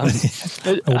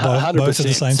 100%. Both at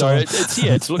the same time. So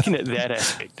it's looking at that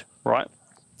aspect, right?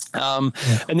 And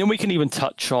then we can even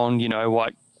touch on,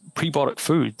 like prebiotic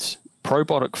foods,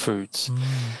 probiotic foods.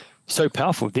 So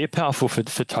powerful. They're powerful for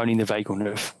toning the vagal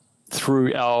nerve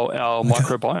through our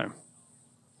microbiome,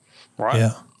 right?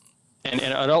 Yeah. And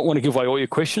I don't want to give away all your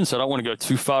questions, so I don't want to go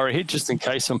too far ahead, just in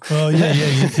case I'm. Oh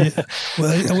yeah.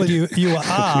 Well, you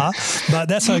are, but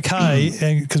that's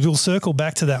okay, because we'll circle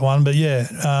back to that one. But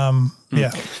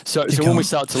So when we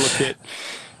start to look at,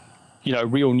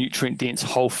 real nutrient dense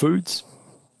whole foods,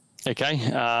 okay,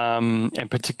 and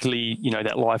particularly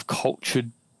that live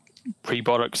cultured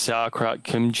prebiotic sauerkraut,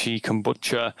 kimchi,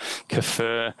 kombucha,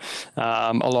 kefir,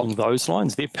 along those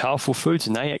lines, they're powerful foods,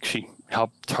 and they actually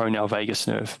help tone our vagus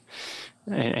nerve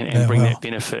and bring that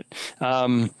benefit.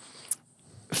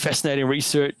 Fascinating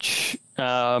research.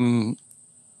 When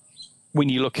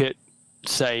you look at,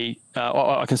 say,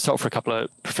 I consult for a couple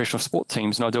of professional sport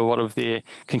teams, and I do a lot of their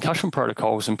concussion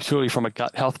protocols, and purely from a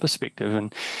gut health perspective,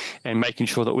 and making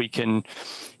sure that we can,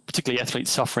 particularly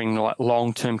athletes suffering like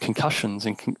long-term concussions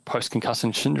and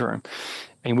post-concussion syndrome.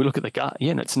 And we look at the gut,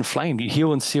 and it's inflamed. You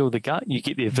heal and seal the gut, you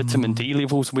get their vitamin D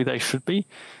levels where they should be.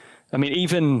 I mean,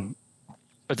 even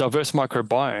a diverse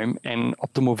microbiome and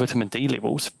optimal vitamin D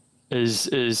levels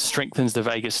is strengthens the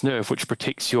vagus nerve, which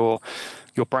protects your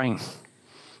brain.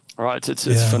 Right, it's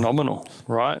phenomenal,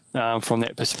 right? From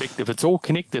that perspective, it's all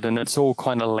connected, and it's all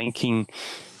kind of linking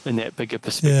in that bigger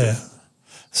perspective. Yeah.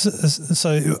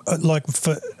 So like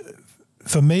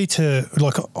for me to,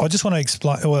 like, I just want to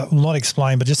explain, or not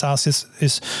explain, but just ask this,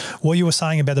 is what you were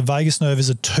saying about the vagus nerve is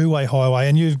a two-way highway,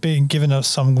 and you've been given us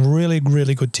some really,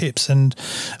 really good tips. And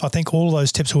I think all of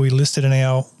those tips will be listed in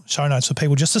our show notes for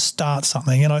people just to start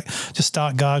something, you know, just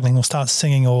start gargling or start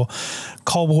singing, or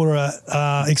cold water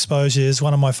exposure is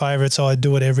one of my favourites. I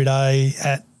do it every day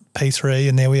at P3,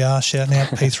 and there we are shouting out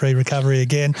P3 recovery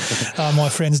again. My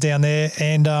friends down there,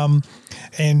 and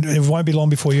it won't be long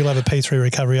before you'll have a P3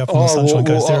 recovery up on the Sunshine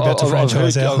Coast. They're about to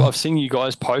franchise out. I've seen you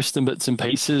guys post them bits and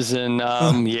pieces, and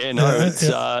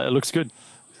it looks good.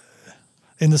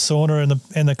 In the sauna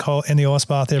and the ice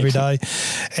bath every day.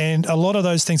 And a lot of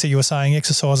those things that you were saying,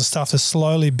 exercise and stuff, is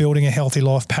slowly building a healthy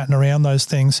life pattern around those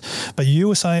things. But you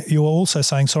were also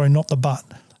saying, sorry, not the but.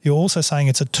 You're also saying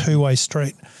it's a two-way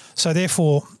street. So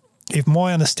therefore, if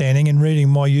my understanding in reading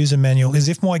my user manual is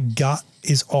if my gut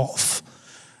is off,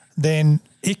 then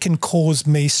it can cause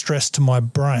me stress to my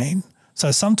brain. So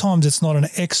sometimes it's not an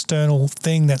external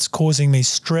thing that's causing me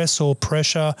stress or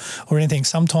pressure or anything.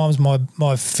 Sometimes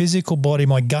my physical body,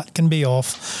 my gut can be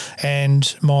off,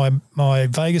 and my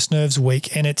vagus nerve's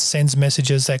weak, and it sends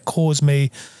messages that cause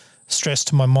me stress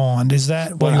to my mind. Is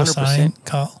that what 100%. You're saying,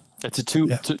 Karl? It's a two.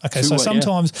 Yeah. Okay, so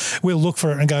sometimes we'll look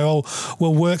for it and go, oh,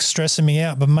 well, work's stressing me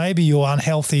out, but maybe you're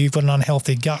unhealthy. You've got an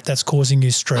unhealthy gut that's causing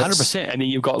you stress. 100%, and then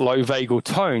you've got low vagal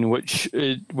tone,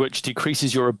 which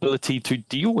decreases your ability to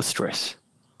deal with stress.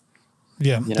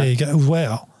 Yeah, there you go.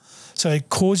 Wow. So it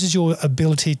causes your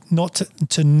ability not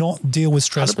to not deal with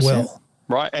stress 100%. Well.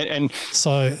 Right, and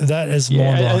so that is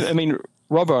mind-blowing. I mean,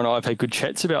 Robbo and I have had good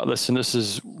chats about this, and this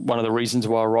is one of the reasons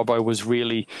why Robbo was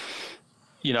really,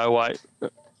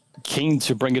 keen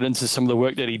to bring it into some of the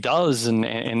work that he does, and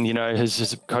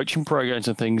his coaching programs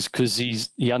and things, because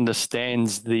he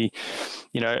understands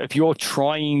if you're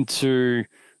trying to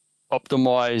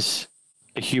optimize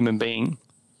a human being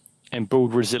and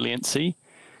build resiliency,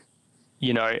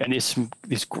 and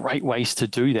there's great ways to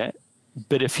do that,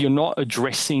 but if you're not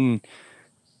addressing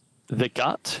the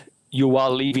gut, you are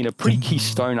leaving a pretty key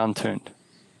stone unturned.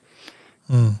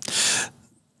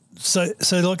 So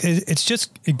like it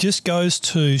just goes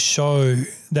to show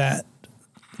that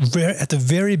at the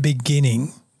very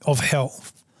beginning of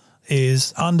health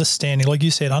is understanding, like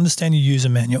you said, understand your user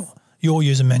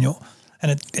manual,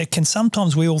 and it can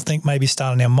sometimes, we all think, maybe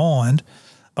start in our mind,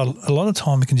 but a lot of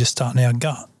time it can just start in our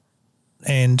gut,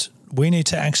 and we need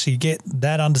to actually get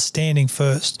that understanding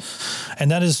first. And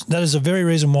that is the very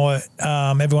reason why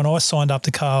everyone I signed up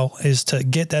to Karl is to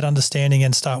get that understanding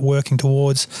and start working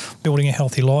towards building a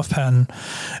healthy life pattern.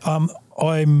 I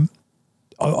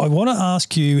want to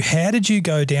ask you, how did you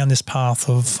go down this path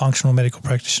of functional medical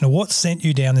practitioner? What sent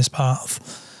you down this path?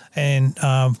 And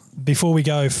before we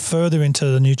go further into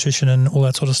the nutrition and all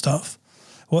that sort of stuff,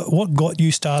 what got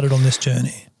you started on this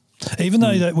journey? Even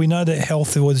though that we know that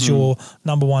health was your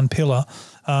number one pillar,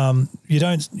 you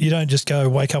don't just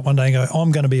wake up one day and go,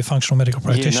 I'm going to be a functional medical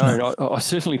practitioner. Yeah, no, I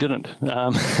certainly didn't.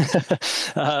 I'm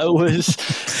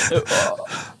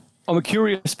a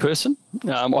curious person.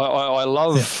 I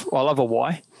love a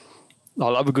why. I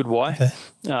love a good why. Okay.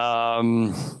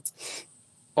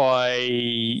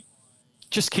 I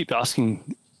just keep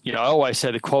asking. I always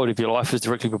say the quality of your life is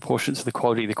directly proportionate to the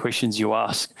quality of the questions you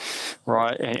ask,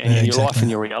 right? And your life and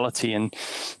your reality. And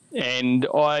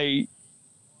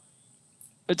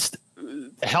it's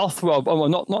health. Well,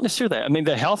 not necessarily that. I mean,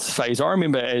 the health phase, I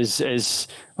remember as must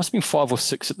have been 5 or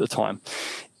 6 at the time.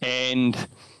 And it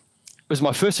was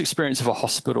my first experience of a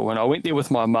hospital. And I went there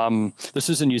with my mum. This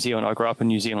is in New Zealand. I grew up in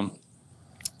New Zealand.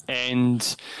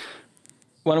 And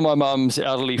one of my mum's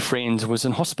elderly friends was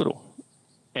in hospital.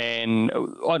 And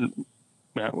I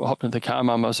hopped into the car.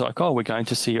 Mum was like, "Oh, we're going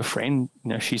to see a friend.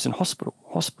 She's in hospital.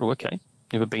 Hospital, okay.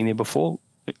 Never been there before.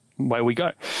 Away we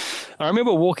go." I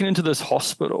remember walking into this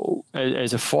hospital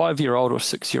as a 5-year-old or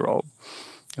 6-year-old.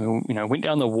 Went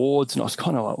down the wards, and I was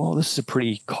kind of like, "Well, this is a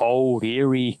pretty cold,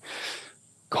 airy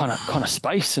kind of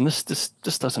space, and this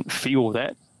doesn't feel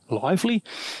that lively.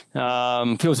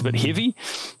 Feels a bit heavy."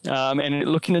 And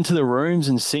looking into the rooms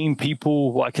and seeing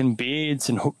people like in beds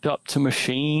and hooked up to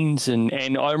machines, and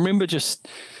I remember just,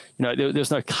 there's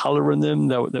no color in them.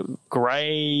 They were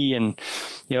gray, and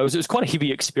it was quite a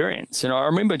heavy experience. And I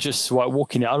remember just like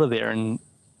walking out of there and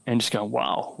just going,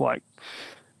 wow, like,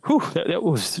 whew, that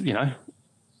was,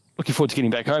 looking forward to getting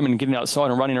back home and getting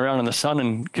outside and running around in the sun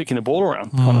and kicking the ball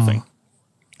around kind of thing.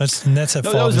 That's at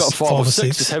 5 that was about 5 or 6.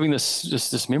 6. Just having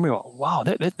this memory, like, wow,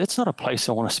 that's not a place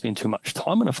I want to spend too much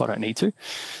time in if I don't need to.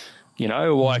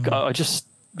 I just,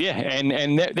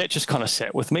 and that just kind of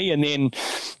sat with me. And then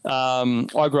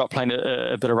I grew up playing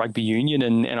a bit of rugby union,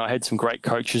 and I had some great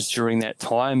coaches during that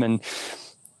time. And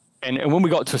And when we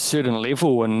got to a certain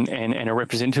level and a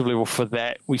representative level for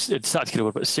that, it started to get a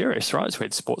little bit serious, right? So we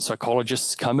had sports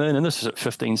psychologists come in, and this was at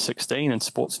 15, 16, and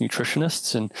sports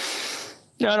nutritionists. And,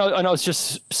 you know, and I was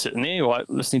just sitting there, like,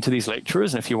 listening to these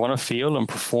lecturers. And if you want to feel and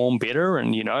perform better,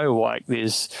 and, you know, like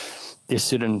there's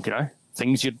certain, you know,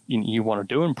 things you want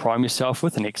to do and prime yourself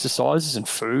with, and exercises and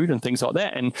food and things like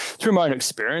that. And through my own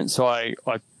experience, I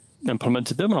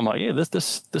implemented them, and I'm like, yeah,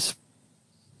 this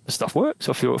stuff works.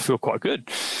 I feel quite good.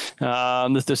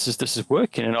 This is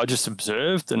working, and I just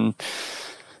observed, and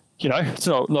you know, it's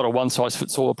not a one size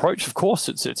fits all approach. Of course,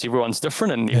 it's everyone's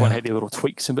different, and everyone had their little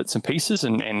tweaks and bits and pieces,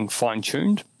 and fine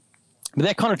tuned. But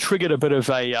that kind of triggered a bit of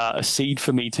a seed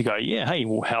for me to go, yeah, hey,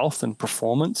 well, health and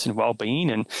performance and well-being,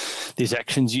 and there's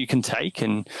actions you can take,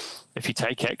 and if you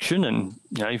take action, and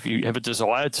you know, if you have a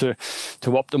desire to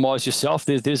optimize yourself,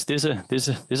 there's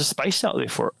a space out there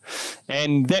for it.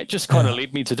 And that just kind of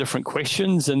led me to different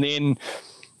questions, and then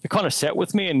it kind of sat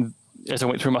with me. And as I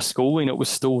went through my schooling, it was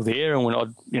still there. And when I,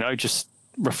 you know, just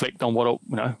reflect on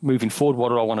moving forward, what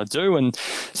do I want to do? And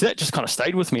so that just kind of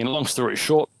stayed with me. And long story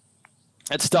short,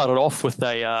 it started off with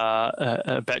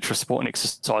a Bachelor of Sport and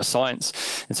Exercise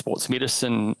Science and Sports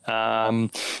Medicine,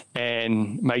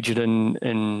 and majored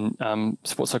in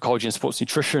sports psychology and sports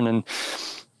nutrition.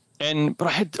 But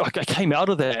I came out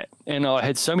of that, and I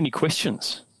had so many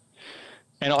questions,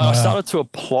 and I started to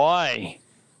apply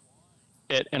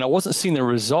it, and I wasn't seeing the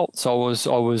results I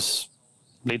was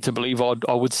led to believe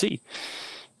I would see.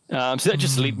 So that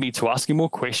just led me to asking more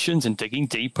questions and digging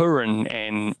deeper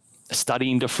and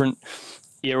studying different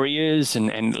areas,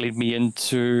 and led me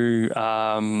into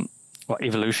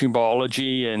evolutionary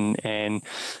biology and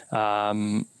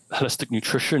holistic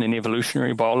nutrition and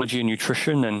evolutionary biology and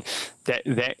nutrition, and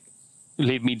that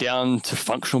led me down to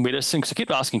functional medicine, because I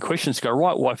kept asking questions to go,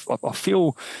 right, well, I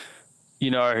feel, you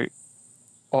know,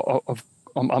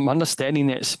 I'm understanding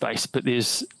that space, but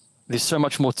there's so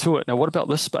much more to it. Now, what about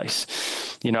this space?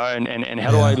 You know, and how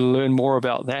do I learn more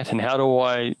about that? And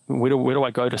where do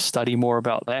I go to study more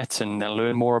about that and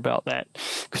learn more about that?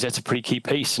 Because that's a pretty key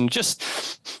piece. And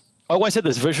I always had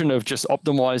this vision of just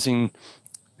optimizing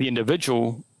the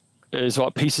individual as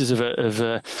like pieces of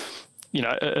a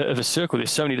circle. There's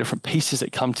so many different pieces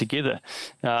that come together.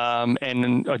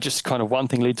 And I just kind of one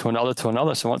thing led to another.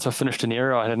 So once I finished an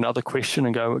area, I had another question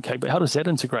and go, okay, but how does that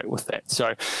integrate with that?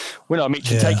 So when I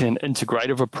mentioned taking an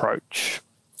integrative approach,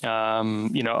 you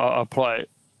know, I apply it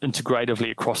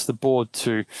integratively across the board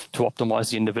to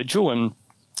optimize the individual. And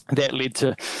that led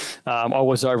to, I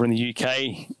was over in the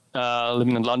UK,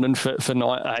 living in London for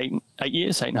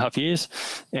 8.5 years.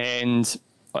 And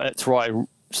that's where I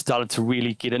started to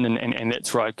really get in, and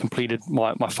that's where I completed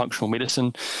my functional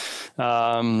medicine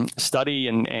study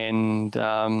and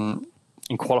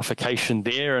qualification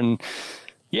there. And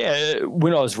yeah,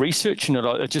 when I was researching it,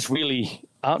 it just really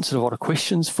answered a lot of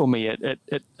questions for me. It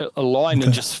aligned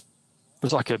and just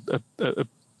was like a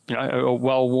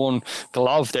well-worn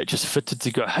glove that just fitted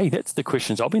to go, hey, that's the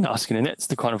questions I've been asking, and that's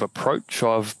the kind of approach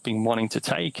I've been wanting to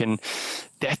take. And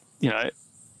that, you know,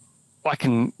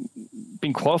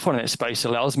 being qualified in that space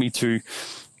allows me to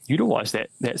utilize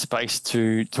that space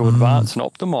to advance and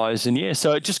optimize. And yeah,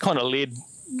 so it just kind of led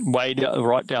right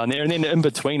down there. And then in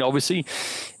between, obviously,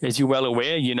 as you're well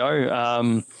aware, you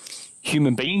know,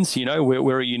 human beings, you know,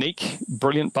 we're a unique,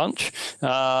 brilliant bunch,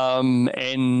 but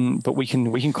we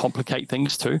can complicate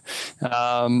things too,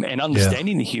 and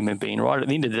understanding the human being, right? At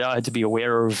the end of the day, I had to be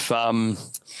aware of,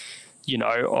 you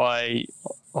know,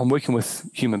 I'm working with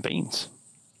human beings.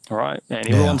 All right. And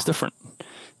everyone's different,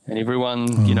 and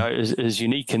everyone, you know, is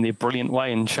unique in their brilliant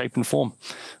way and shape and form.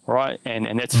 Right.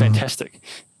 And that's fantastic.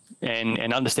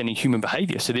 And understanding human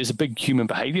behavior. So there's a big human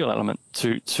behavioral element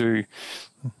to,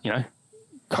 you know,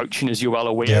 coaching, as you're well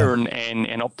aware, and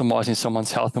optimizing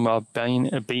someone's health and well-being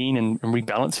and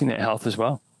rebalancing that health as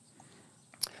well.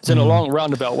 So in a long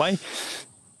roundabout way,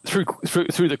 through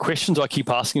the questions I keep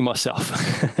asking myself.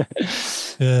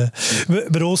 Yeah,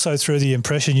 but also through the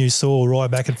impression you saw right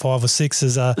back at 5 or 6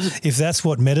 is if that's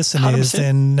what medicine 100%. Is,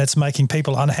 then that's making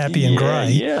people unhappy and grey.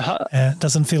 Yeah, it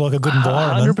doesn't feel like a good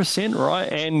environment. 100%,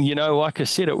 right? And you know, like I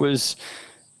said, it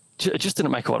just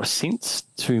didn't make a lot of sense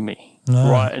to me,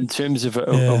 right? In terms of a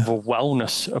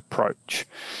wellness approach.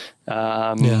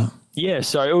 So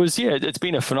it was. Yeah, it's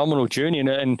been a phenomenal journey,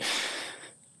 and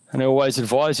I always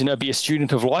advise, you know, be a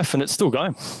student of life, and it's still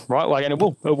going, right? Like, and it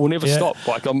will never stop.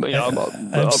 Like, I'm you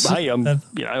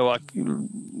know, like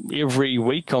every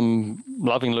week I'm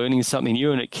loving learning something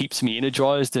new, and it keeps me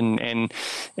energized and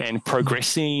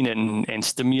progressing and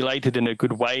stimulated in a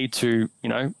good way to, you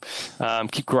know,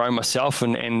 keep growing myself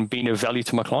and being of value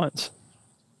to my clients.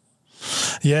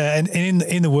 Yeah, and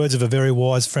in the words of a very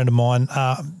wise friend of mine,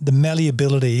 the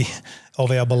malleability of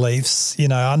our beliefs, you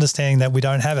know, understanding that we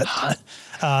don't have it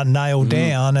nailed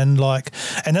down, and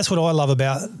that's what I love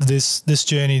about this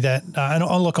journey. That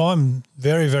look, I'm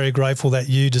very, very grateful that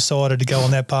you decided to go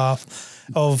on that path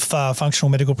of functional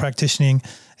medical practicing.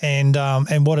 And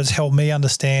what has helped me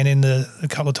understand in the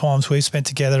couple of times we've spent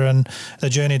together and the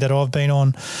journey that I've been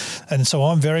on. And so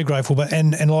I'm very grateful. But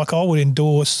and like I would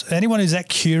endorse anyone who's that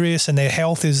curious and their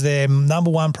health is their number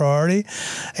one priority,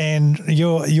 and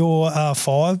you're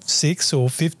 5, 6 or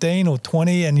 15 or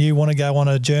 20 and you want to go on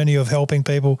a journey of helping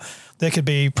people, there could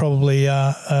be probably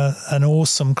an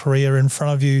awesome career in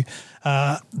front of you.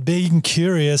 Being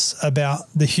curious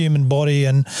about the human body.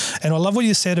 And I love what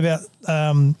you said about,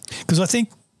 because I think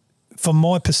from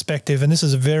my perspective, and this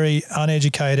is a very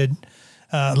uneducated,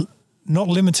 not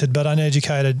limited, but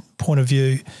uneducated point of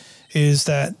view, is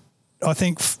that I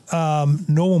think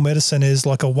normal medicine is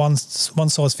like a one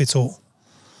size fits all.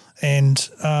 And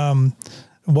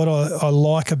what I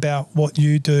like about what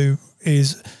you do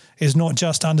is not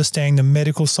just understanding the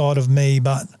medical side of me,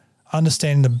 but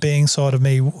understanding the being side of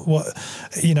me. What,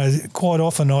 you know, quite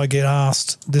often I get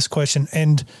asked this question,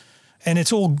 and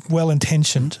it's all well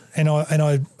intentioned, and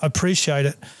I appreciate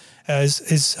it.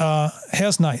 Is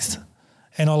how's Nath?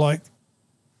 And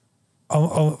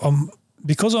I'm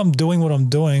because I'm doing what I'm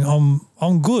doing,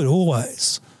 I'm good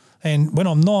always. And when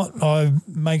I'm not, I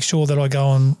make sure that I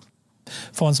go and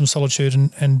find some solitude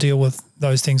and deal with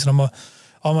those things. And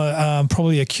I'm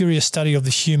probably a curious study of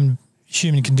the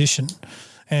human condition.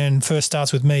 And first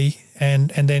starts with me, and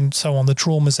then so on, the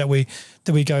traumas that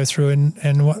we go through.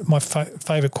 And what my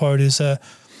favourite quote is, the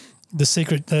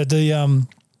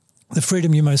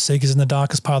freedom you most seek is in the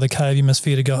darkest part of the cave you must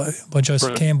fear to go, by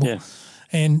Joseph Campbell. Yeah.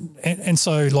 And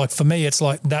so, like, for me, it's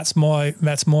like that's my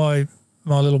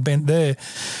little bent there.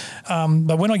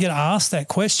 But when I get asked that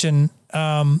question,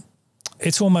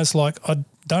 it's almost like,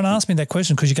 don't ask me that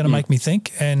question because you're going to make me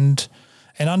think. And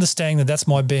understanding that that's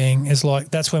my being is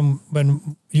like, that's when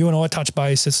you and I touch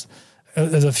base,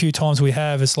 there's a few times we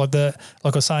have, it's like like I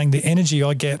was saying, the energy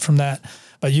I get from that,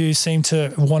 but you seem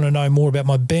to want to know more about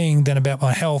my being than about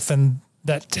my health, and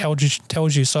that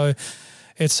tells you. So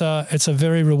it's a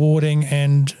very rewarding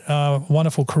and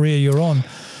wonderful career you're on.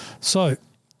 So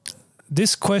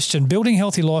this question, building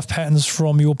healthy life patterns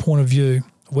from your point of view,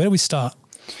 where do we start?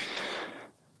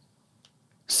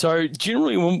 So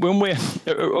generally when we're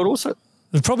also...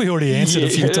 We've probably already answered a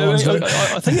few times. But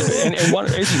I think, and one,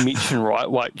 as you mentioned, right,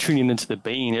 like tuning into the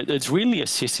being, it's really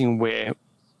assessing where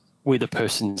the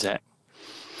person's at,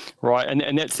 right?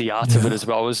 And that's the art of it as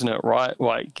well, isn't it, right?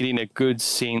 Like getting a good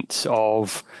sense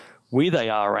of where they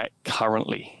are at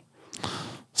currently.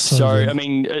 So I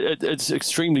mean, it's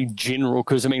extremely general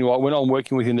because, I mean, when I'm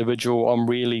working with an individual, I'm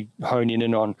really honing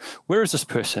in on where is this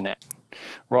person at,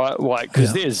 right? Like,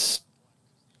 because there's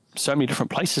so many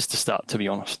different places to start, to be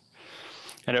honest.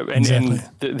 And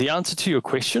the answer to your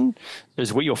question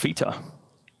is where your feet are.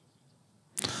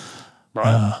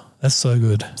 Right. That's so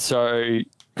good. So,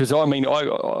 because I mean,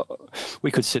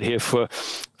 we could sit here for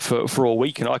a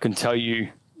week and I can tell you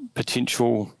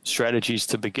potential strategies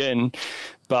to begin,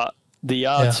 but the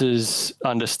art is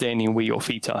understanding where your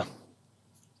feet are.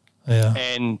 Yeah.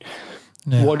 And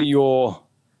what are your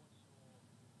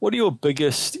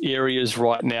biggest areas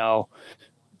right now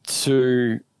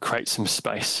to create some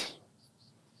space?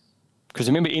 Because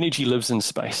remember, energy lives in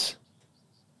space,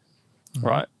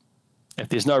 right? If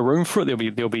there's no room for it,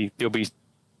 there'll be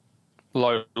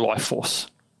low life force,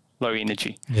 low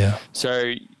energy. Yeah. So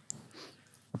it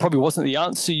probably wasn't the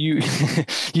answer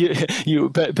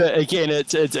but again,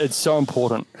 it's so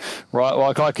important, right?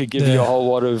 Like I could give you a whole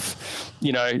lot of,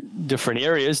 different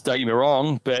areas. Don't get me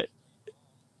wrong, but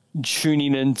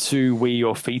tuning into where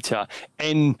your feet are,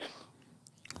 and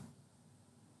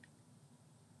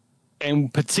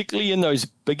particularly in those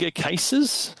bigger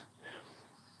cases,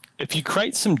 if you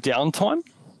create some downtime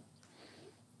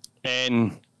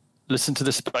and listen to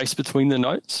the space between the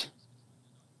notes,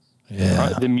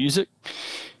 right, the music,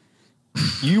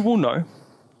 you will know.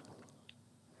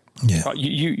 Yeah. Right,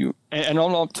 you and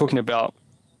I'm not talking about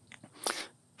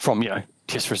from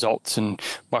test results and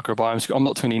microbiomes. I'm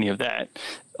not talking any of that.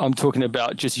 I'm talking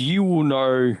about just you will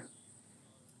know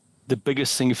the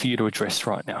biggest thing for you to address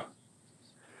right now.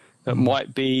 It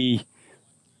might be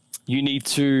you need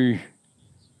to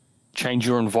change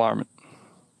your environment.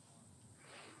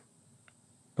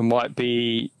 It might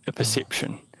be a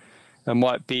perception. It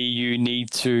might be you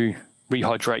need to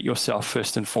rehydrate yourself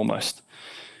first and foremost.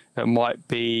 It might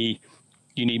be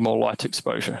you need more light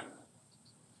exposure.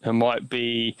 It might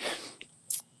be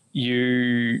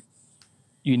you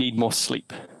you need more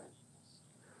sleep,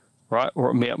 right?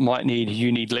 Or it might need,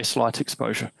 you need less light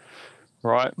exposure,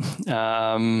 right?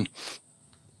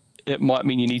 It might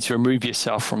mean you need to remove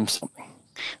yourself from something,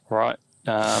 right?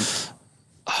 A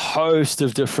host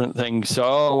of different things. So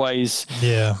always,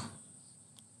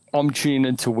 I'm tuning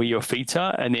into where your feet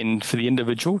are, and then for the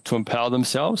individual to empower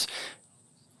themselves.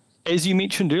 As you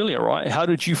mentioned earlier, right? How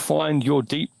did you find your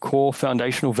deep core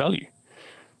foundational value?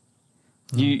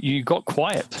 You got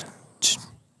quiet.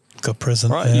 Got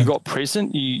present. Right. You got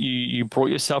present. You brought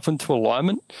yourself into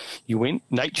alignment. You went.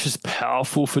 Nature's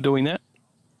powerful for doing that.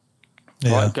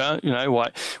 Right.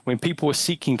 Like when people are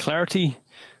seeking clarity,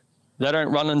 they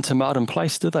don't run into Martin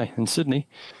Place, do they, in Sydney?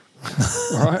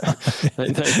 Right.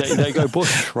 They go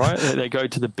bush, right? They go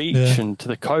to the beach and to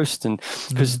the coast, and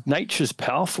because nature's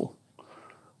powerful.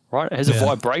 Right. It has a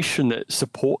vibration that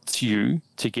supports you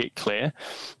to get clear,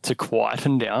 to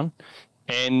quieten down.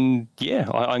 And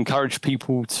I encourage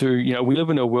people to, we live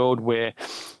in a world where,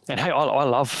 and hey, I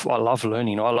love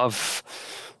learning. I love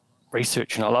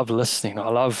researching. I love listening. I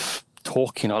love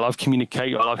talking. I love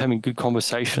communicating. I love having good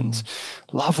conversations.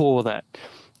 Love all of that.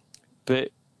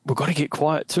 But we've got to get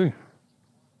quiet too.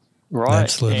 Right.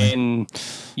 Absolutely. And,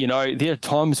 there are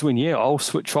times when, I'll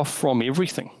switch off from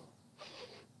everything.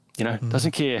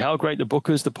 Doesn't care how great the book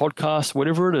is, the podcast,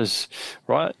 whatever it is,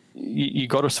 right? You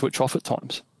got to switch off at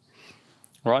times.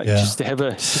 Right, just to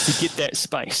get that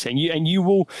space, and you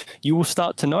will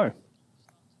start to know,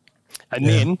 and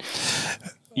then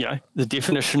the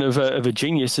definition of a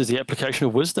genius is the application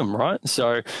of wisdom, right?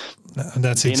 So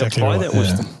that's then exactly apply right. that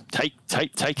wisdom,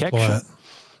 take action,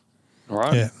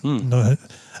 right? Yeah,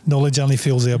 knowledge only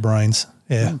fills our brains.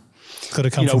 Yeah, got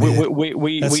to come from here.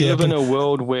 We live in a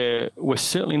world where we're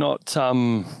certainly not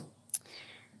we're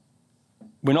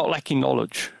not lacking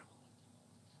knowledge.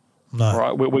 No.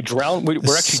 Right,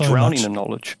 we're actually drowning in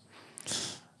knowledge.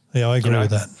 Yeah, I agree with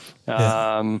that.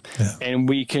 And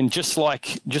we can just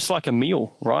like a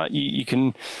meal, right? You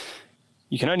can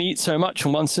only eat so much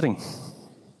in one sitting.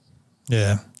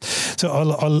 Yeah. So I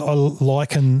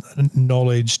liken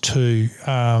knowledge to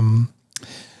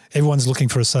everyone's looking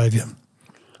for a savior.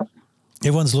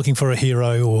 Everyone's looking for a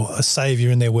hero or a savior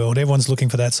in their world. Everyone's looking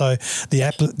for that. So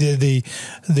the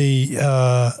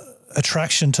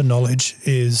attraction to knowledge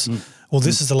is,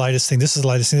 this is the latest thing. This is the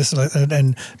latest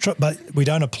thing. But we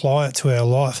don't apply it to our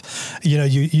life. You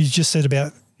just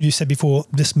you said before,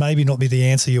 this maybe not be the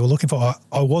answer you were looking for.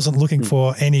 I wasn't looking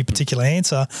for any particular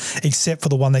answer except for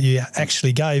the one that you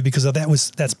actually gave, because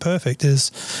that's perfect.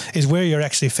 Is where your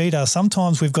actually feet are.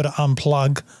 Sometimes we've got to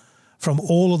unplug from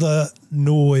all of the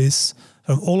noise,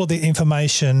 from all of the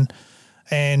information,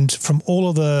 and from all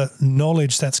of the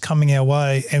knowledge that's coming our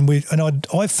way. And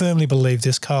I firmly believe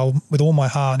this, Karl, with all my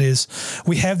heart, is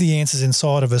we have the answers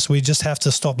inside of us. We just have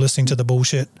to stop listening to the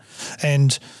bullshit.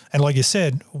 And like you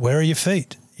said, where are your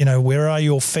feet? Where are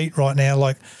your feet right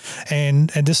now? And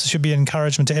this should be an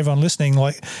encouragement to everyone listening.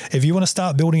 If you want to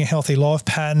start building a healthy life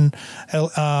pattern,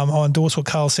 I endorse what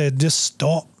Karl said, just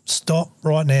stop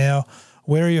right now.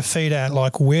 Where are your feet at?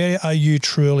 Where are you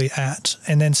truly at?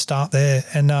 And then start there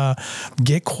and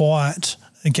get quiet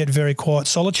and get very quiet.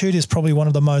 Solitude is probably one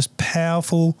of the most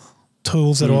powerful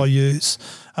tools that I use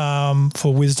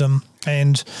for wisdom.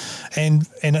 And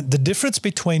the difference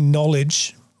between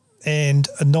knowledge and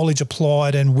knowledge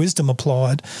applied and wisdom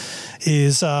applied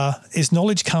is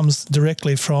knowledge comes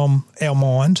directly from our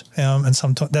mind, and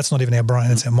sometimes that's not even our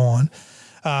brain, it's our mind.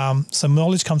 So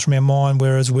knowledge comes from our mind,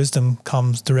 whereas wisdom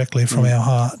comes directly from our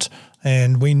heart.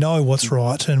 And we know what's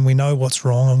right and we know what's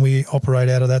wrong, and we operate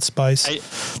out of that space.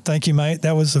 Thank you, mate.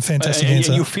 That was a fantastic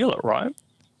answer. You feel it, right?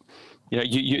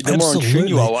 The more in tune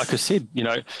you are, like I said,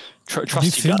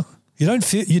 trust your gut. You don't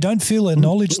feel the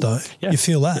knowledge though. You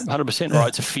feel that 100%. Right,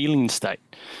 it's a feeling state,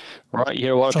 right?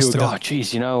 A lot of people go, "Oh,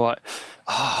 geez, I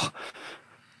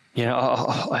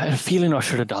had a feeling I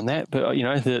should have done that, but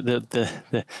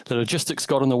the logistics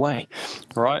got in the way,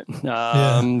 right?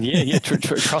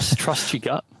 Trust your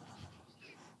gut.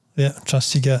 Yeah,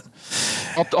 trust your gut.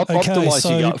 Optimize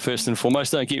your gut first and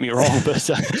foremost. Don't get me wrong, but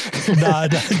no,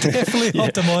 definitely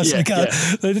optimize your gut.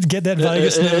 Get that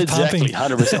vagus nerve pumping.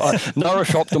 Exactly, 100%.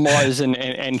 Nourish, optimize,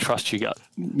 and trust your gut.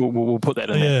 We'll put that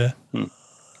in there.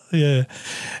 Yeah.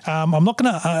 I'm not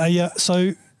going to.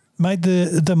 So, mate,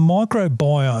 the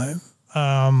microbiome,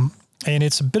 and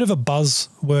it's a bit of a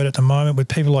buzzword at the moment with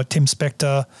people like Tim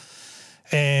Spector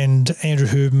and Andrew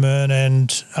Huberman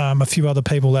and a few other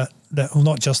people that well,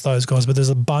 not just those guys, but there's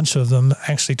a bunch of them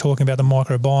actually talking about the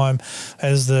microbiome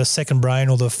as the second brain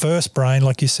or the first brain,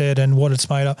 like you said, and what it's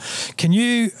made up. Can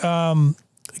you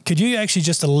could you actually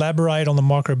just elaborate on the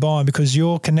microbiome, because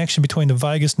your connection between the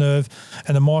vagus nerve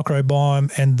and the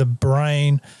microbiome and the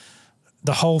brain,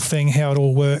 the whole thing, how it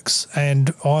all works.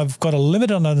 And I've got a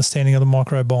limited understanding of the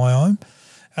microbiome,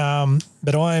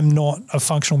 but I am not a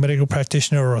functional medical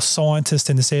practitioner or a scientist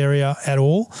in this area at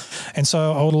all. And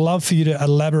so I would love for you to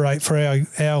elaborate for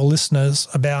our listeners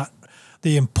about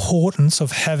the importance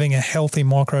of having a healthy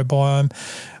microbiome.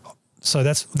 So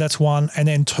that's one. And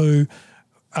then two,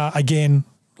 again,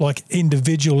 like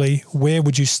individually, where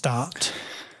would you start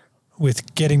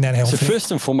with getting that healthy? So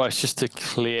first and foremost, just to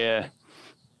clear,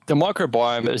 the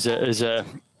microbiome is an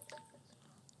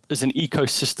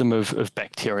ecosystem of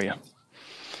bacteria.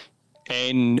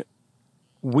 And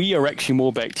we are actually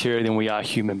more bacteria than we are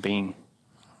human being.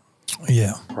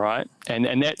 Yeah. Right?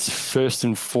 And that's first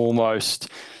and foremost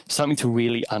something to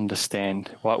really understand.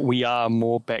 Right? We are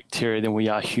more bacteria than we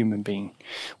are human being.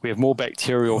 We have more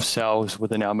bacterial cells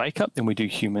within our makeup than we do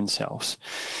human cells.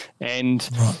 And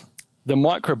the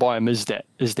microbiome is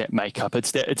that makeup.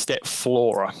 It's that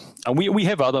flora. And we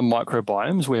have other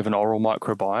microbiomes. We have an oral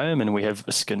microbiome, and we have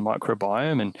a skin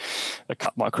microbiome, and a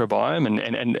gut microbiome,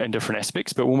 and different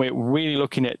aspects. But when we're really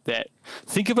looking at that,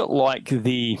 think of it like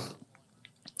the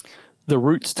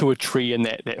roots to a tree in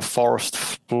that forest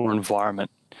floor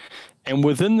environment. And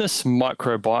within this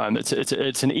microbiome,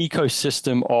 it's an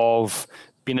ecosystem of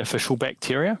beneficial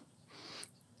bacteria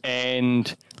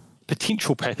and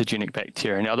potential pathogenic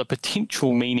bacteria. Now, the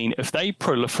potential meaning if they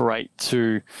proliferate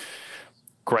to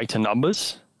greater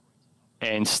numbers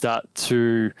and that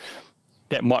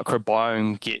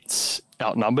microbiome gets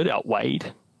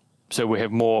outweighed. So we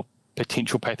have more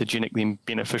potential pathogenic than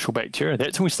beneficial bacteria.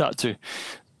 That's when we start to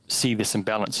see this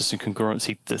imbalance, this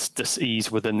incongruency, this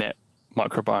dis-ease within that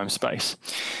microbiome space.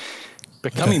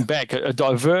 But coming back, a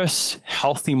diverse,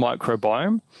 healthy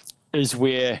microbiome is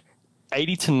where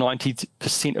 80 to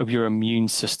 90% of your immune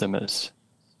system is.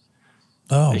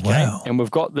 Oh, wow. And we've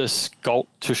got this GALT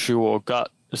tissue or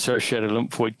gut-associated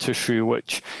lymphoid tissue,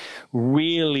 which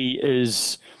really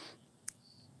is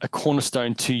a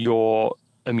cornerstone to your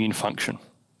immune function.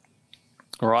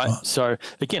 All right. Oh. So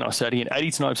again, I'll say it again,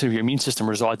 80 to 90% of your immune system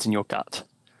resides in your gut.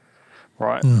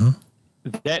 Right. Mm-hmm.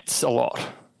 That's a lot.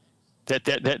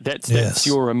 That's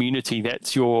your immunity.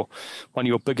 That's one of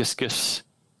your biggest gifts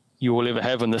you will ever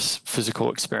have in this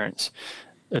physical experience.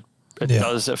 It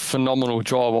does a phenomenal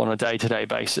job on a day-to-day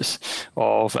basis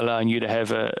of allowing you to have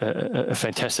a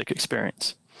fantastic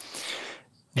experience.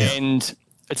 Yeah. And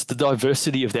it's the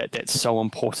diversity of that's so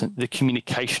important. The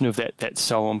communication of that's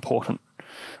so important,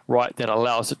 right? That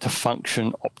allows it to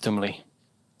function optimally.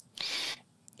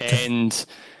 And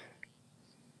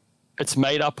it's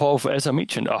made up of, as I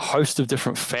mentioned, a host of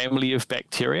different family of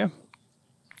bacteria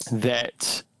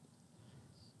that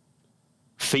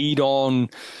feed on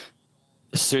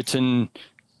certain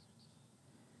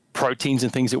proteins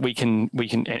and things that we can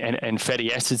and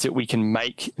fatty acids that we can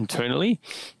make internally,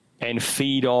 and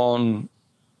feed on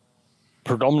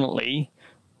predominantly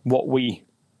what we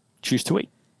choose to eat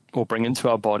or bring into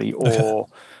our body or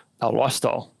our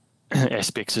lifestyle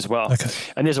aspects as well.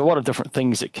 And there's a lot of different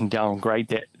things that can downgrade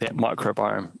that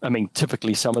microbiome. I mean,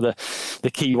 typically some of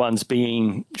the key ones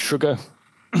being sugar,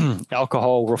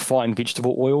 alcohol, refined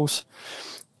vegetable oils,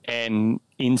 and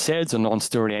NSAIDs, or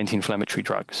non-steroidal anti-inflammatory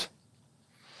drugs.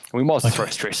 And we might as well throw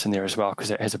stress in there as well, because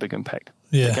it has a big impact.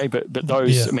 But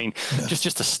those, I mean,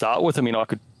 just to start with, I mean, I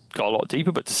could go a lot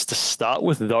deeper, but just to start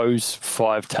with those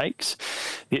 5 takes,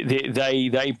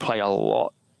 they play a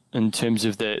lot in terms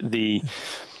of the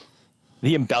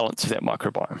imbalance of that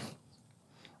microbiome.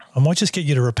 I might just get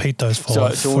you to repeat those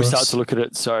 5. So when we start to look at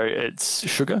it, so it's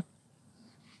sugar,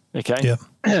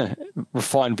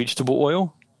 refined vegetable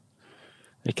oil,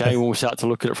 when we start to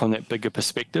look at it from that bigger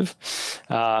perspective,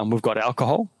 we've got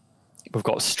alcohol, we've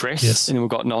got stress, and then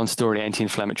we've got non-steroidal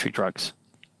anti-inflammatory drugs.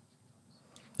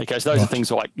 So those are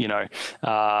things like,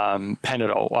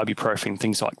 Panadol, ibuprofen,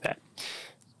 things like that.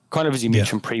 Kind of as you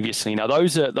mentioned previously. Now,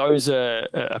 those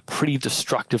are pretty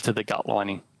destructive to the gut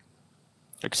lining,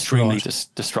 extremely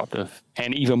disruptive,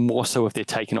 and even more so if they're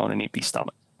taken on an empty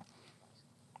stomach.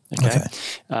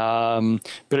 But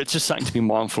it's just something to be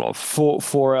mindful of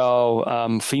for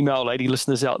our female lady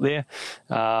listeners out there.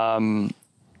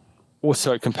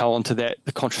 Also compel onto that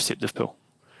the contraceptive pill.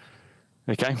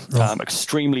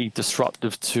 Extremely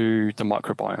disruptive to the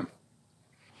microbiome.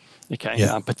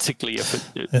 Particularly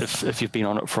if you've been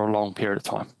on it for a long period of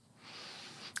time.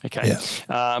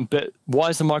 But why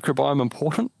is the microbiome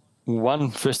important?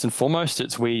 One, first and foremost,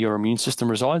 it's where your immune system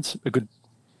resides. A good,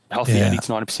 healthy 80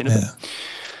 to 90% of it.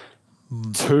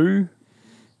 2,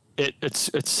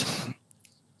 it's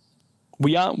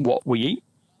we aren't what we eat,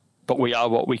 but we are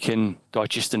what we can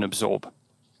digest and absorb.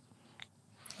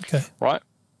 Okay. Right?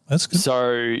 That's good.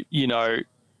 So, you know,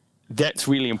 that's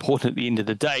really important at the end of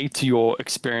the day to your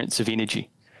experience of energy.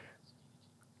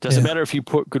 Doesn't matter if you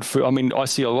put good food. I mean, I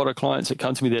see a lot of clients that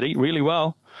come to me that eat really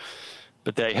well,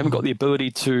 but they haven't got the ability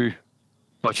to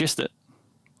digest it.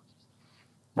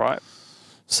 Right?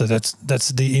 So that's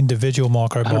the individual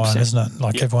microbiome, 100%. Isn't it?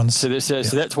 Like everyone's. So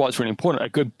that's why it's really important. A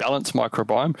good balanced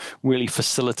microbiome really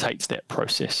facilitates that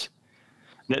process.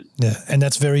 And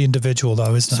that's very individual,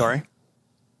 though, isn't it? Sorry?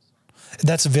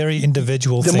 That's a very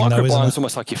individual thing, though, isn't it? The microbiome is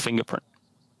almost like your fingerprint.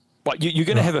 Like you're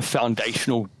going to have a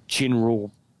foundational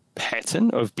general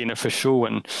pattern of beneficial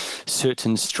and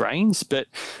certain strains. But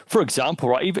for example,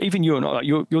 right, even you and I,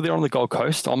 you're there on the Gold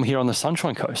Coast, I'm here on the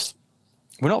Sunshine Coast.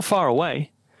 We're not far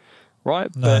away,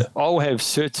 right? No. But I'll have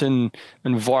certain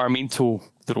environmental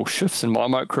little shifts in my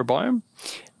microbiome,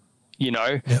 you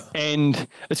know, and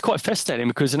it's quite fascinating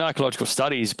because in archaeological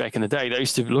studies back in the day, they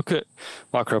used to look at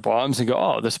microbiomes and go,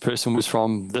 oh, this person was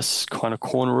from this kind of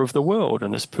corner of the world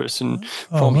and this person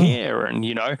from here. And,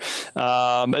 you know,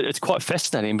 it's quite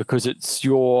fascinating because it's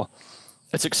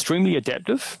extremely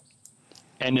adaptive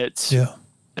and it's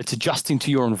adjusting to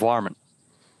your environment.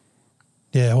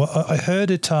 Yeah, well, I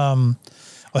heard it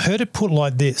put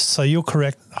like this. So you'll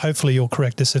correct. Hopefully, you'll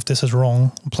correct this if this is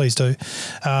wrong. Please do.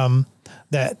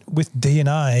 That with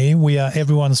DNA, we are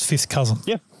everyone's fifth cousin.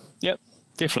 Yep,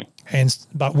 definitely.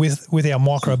 But with our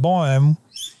microbiome,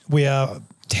 we are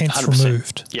tenths 100%.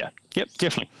 Removed. Yep,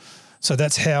 definitely. So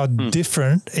that's how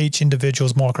different each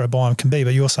individual's microbiome can be.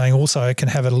 But you're saying also it can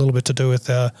have a little bit to do with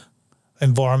the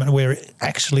environment we're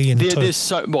actually in. There's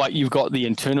so like you've got the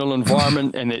internal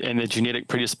environment and the genetic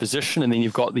predisposition, and then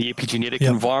you've got the epigenetic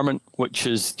environment, which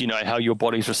is, you know, how your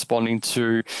body's responding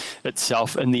to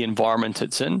itself in the environment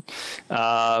it's in.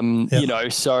 You know,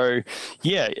 so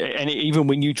and even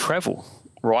when you travel,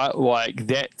 right, like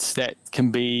that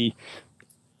can be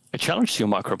a challenge to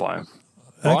your microbiome.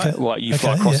 Right, like you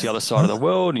fly across the other side of the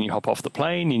world and you hop off the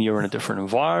plane and you're in a different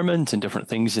environment and different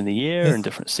things in the year and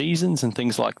different seasons and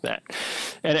things like that.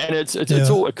 And it can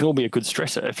all be a good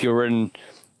stressor if you're in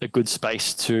a good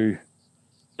space to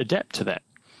adapt to that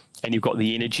and you've got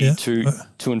the energy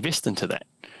to invest into that,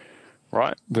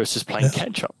 right? Versus playing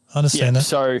catch up. Understand that.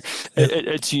 So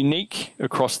it's unique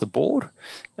across the board,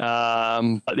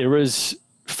 but there is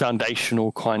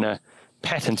foundational kind of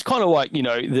patterns, kind of like, you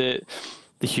know,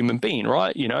 the human being,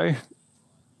 right? You know,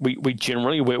 we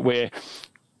generally we're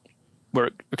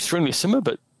extremely similar,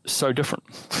 but so different,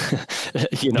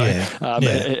 you know,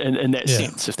 in that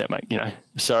sense, if that makes, you know,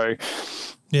 so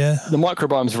the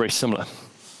microbiome is very similar.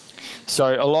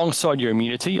 So alongside your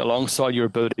immunity, alongside your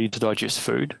ability to digest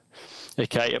food,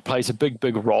 it plays a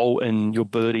big role in your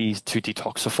ability to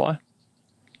detoxify.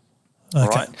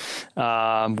 Right,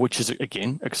 which is,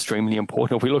 again, extremely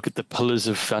important. If we look at the pillars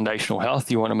of foundational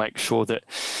health, you want to make sure that,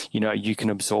 you know, you can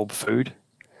absorb food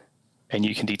and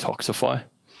you can detoxify,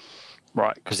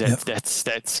 right? Because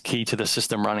that's key to the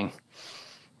system running,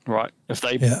 right? If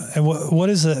they and what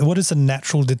is the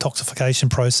natural detoxification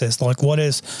process like?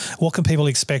 What can people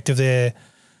expect if they're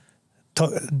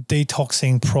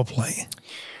detoxing properly?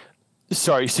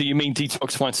 Sorry, so you mean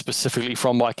detoxifying specifically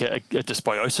from like a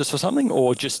dysbiosis or something,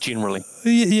 or just generally?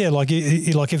 Yeah, like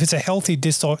if it's a healthy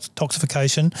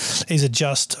detoxification, is it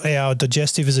just our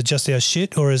digestive? Is it just our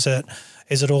shit, or is it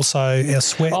also our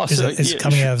sweat? Is it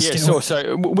coming out of skin?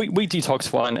 So we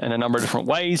detoxify in a number of different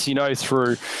ways, you know,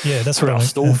 through that's our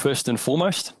stool first and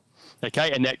foremost.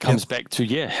 Okay, and that comes back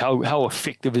to how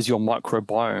effective is your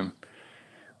microbiome,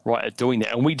 right, at doing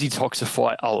that? And we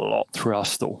detoxify a lot through our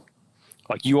stool.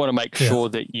 Like you want to make sure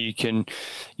that you can,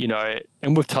 you know,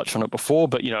 and we've touched on it before,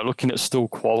 but, you know, looking at stool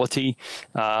quality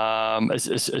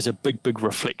is a big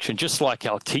reflection. Just like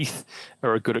our teeth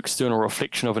are a good external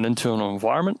reflection of an internal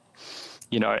environment,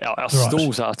 you know, our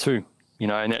stools are too, you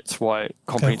know, and that's why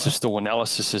comprehensive stool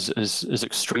analysis is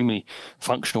extremely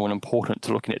functional and important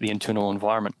to looking at the internal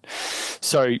environment.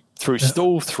 So through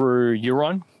stool, through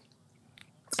urine,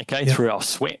 through our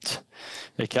sweat,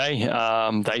 they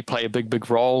play a big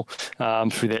role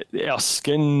through that. Our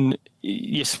skin,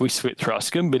 yes, we sweat through our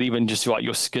skin, but even just like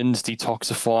your skin's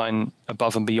detoxifying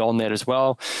above and beyond that as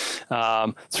well,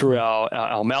 through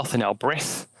our mouth and our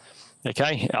breath.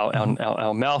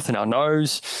 Our mouth and our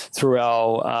nose, through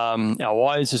our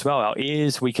eyes as well, our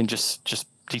ears, we can just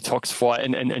detoxify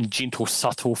in gentle,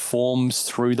 subtle forms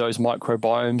through those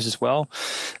microbiomes as well.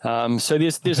 So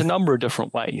there's a number of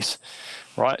different ways,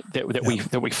 right,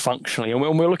 that we functionally, and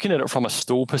when we're looking at it from a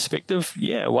stool perspective,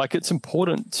 like it's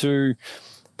important to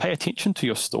pay attention to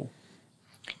your stool.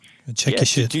 Check your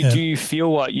shit. Do you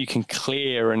feel like you can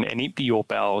clear and empty your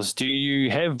bowels? Do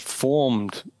you have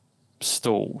formed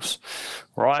stools,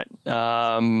 right?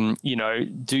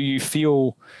 Do you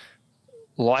feel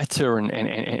lighter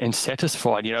and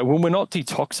satisfied? When we're not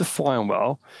detoxifying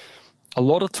well, a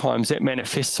lot of times that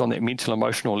manifests on that mental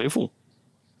emotional level,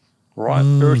 right?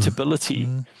 Irritability,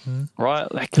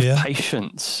 right? Lack of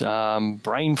patience,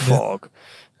 brain fog,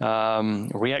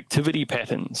 reactivity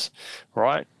patterns,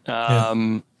 right?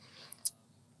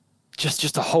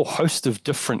 Just a whole host of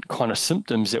different kind of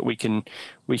symptoms that we can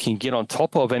get on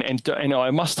top of, and I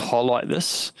must highlight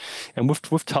this, and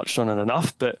we've touched on it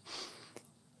enough, but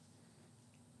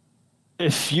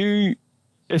if you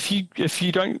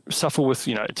don't suffer with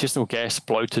intestinal gas,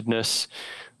 bloatedness,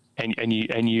 and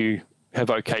you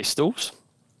have okay stools,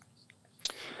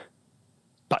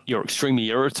 but you're extremely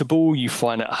irritable, you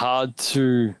find it hard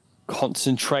to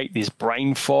concentrate, there's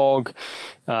brain fog,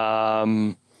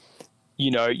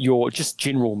 your just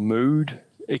general mood,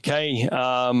 okay,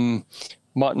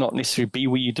 might not necessarily be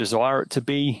where you desire it to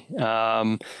be,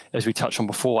 as we touched on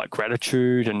before, like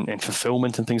gratitude and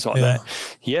fulfillment and things like that.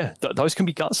 Yeah, those can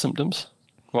be gut symptoms,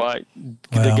 right?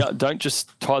 The gut, don't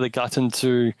just tie the gut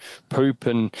into poop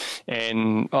and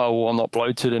oh, well, I'm not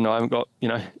bloated and I haven't got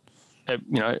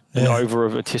an over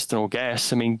of intestinal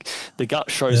gas. I mean, the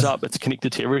gut shows up, it's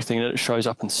connected to everything, and it shows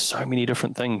up in so many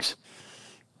different things.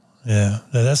 Yeah,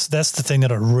 that's the thing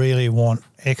that I really want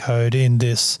echoed in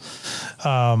this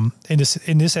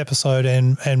episode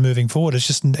and moving forward.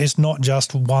 It's not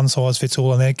just one size fits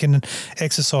all, and it can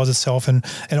exercise itself. And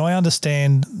I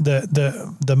understand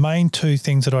the main two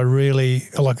things that I really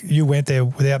like. You went there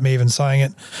without me even saying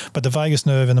it, but the vagus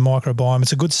nerve and the microbiome.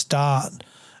 It's a good start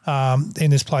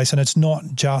in this place, and it's not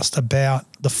just about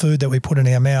the food that we put in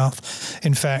our mouth.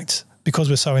 In fact, because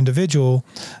we're so individual,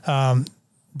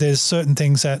 there's certain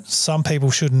things that some people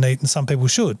shouldn't eat and some people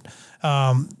should.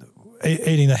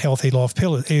 Eating the healthy life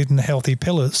pillars, eating the healthy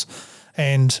pillars,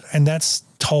 and that's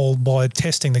told by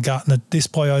testing the gut and the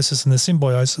dysbiosis and the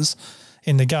symbiosis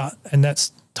in the gut, and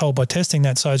that's told by testing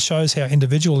that. So it shows how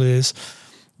individual it is.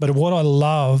 But what I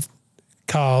love,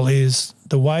 Karl, is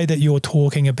the way that you're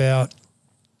talking about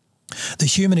the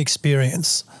human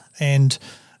experience and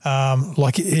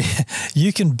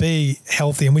you can be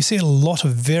healthy, and we see a lot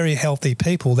of very healthy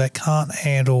people that can't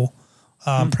handle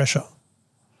pressure.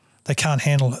 They can't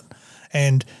handle it.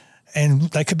 And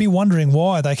they could be wondering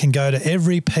why they can go to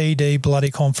every PD bloody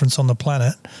conference on the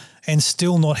planet and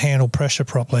still not handle pressure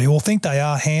properly, or think they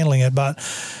are handling it, but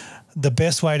the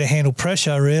best way to handle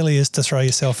pressure really is to throw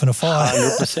yourself in a fire.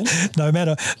 100%.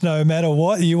 No matter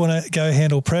what, you want to go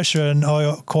handle pressure. And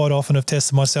I quite often have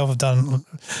tested myself. I've done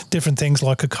different things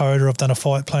like a coder. I've done a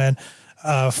fight plan,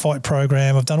 fight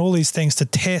program. I've done all these things to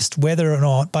test whether or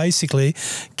not, basically,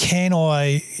 can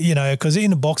I, because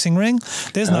in a boxing ring,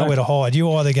 there's nowhere to hide.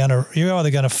 You're either gonna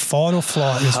fight or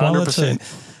flight. It's one of the two.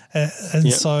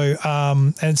 So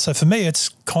for me, it's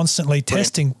constantly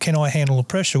testing, can I handle the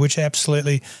pressure, which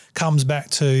absolutely comes back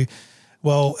to,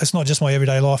 well, it's not just my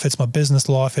everyday life, it's my business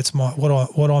life, it's my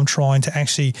what I'm trying to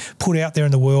actually put out there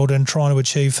in the world and trying to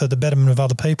achieve for the betterment of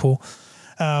other people.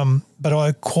 But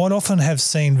I quite often have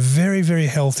seen very, very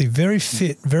healthy, very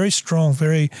fit, very strong,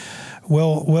 very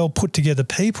well put together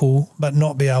people, but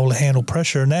not be able to handle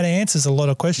pressure. And that answers a lot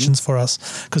of questions for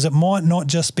us, because it might not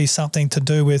just be something to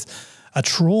do with a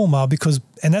trauma,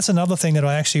 and that's another thing that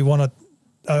I actually wanted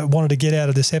to get out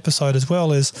of this episode as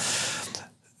well, is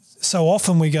so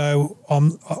often we go,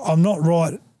 I'm not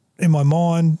right in my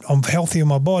mind, I'm healthy in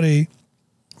my body,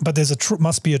 but there's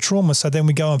must be a trauma, so then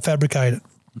we go and fabricate it.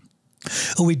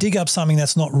 Or we dig up something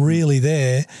that's not really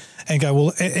there and go,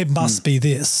 well, it must be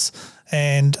this.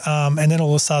 And then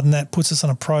all of a sudden that puts us on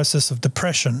a process of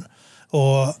depression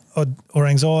or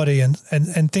anxiety and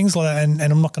things like that. And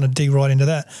I'm not going to dig right into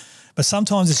that. But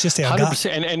sometimes it's just our 100%, gut.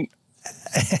 And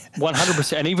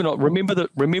 100%, and even remember the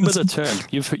term.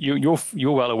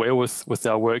 You're well aware with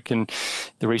our work and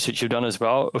the research you've done as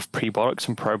well of prebiotics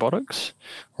and probiotics,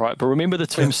 right? But remember the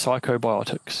term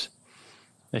psychobiotics.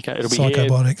 Okay, it'll be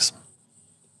psychobiotics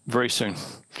very soon,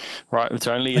 right? It's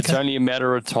only a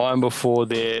matter of time before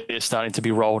they're starting to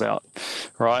be rolled out,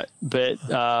 right? But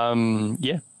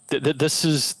this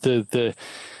is the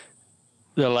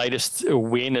latest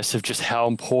awareness of just how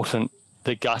important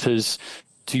the gut is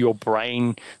to your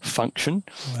brain function,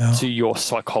 to your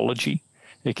psychology,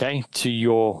 okay, to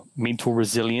your mental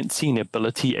resiliency and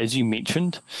ability, as you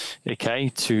mentioned, okay,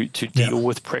 to deal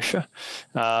with pressure.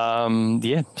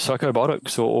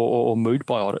 Psychobiotics or mood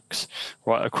biotics,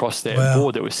 right, across that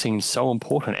board that we're seeing so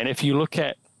important. And if you look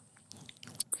at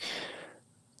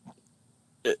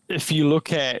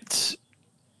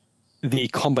the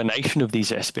combination of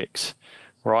these aspects,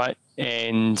 right?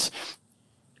 And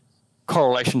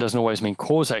correlation doesn't always mean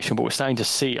causation, but we're starting to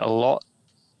see a lot.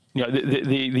 You know,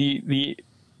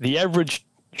 the average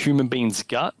human being's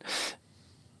gut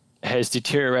has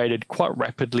deteriorated quite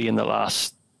rapidly in the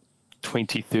last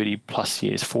 20, 30 plus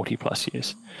years, 40 plus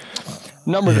years. A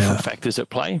number of different factors at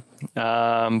play,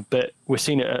 but we're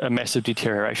seeing a massive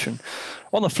deterioration.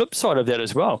 On the flip side of that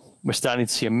as well, we're starting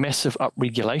to see a massive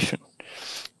upregulation,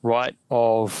 right,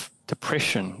 of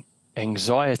depression,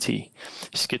 anxiety,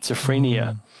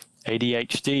 schizophrenia,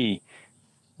 ADHD.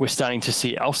 We're starting to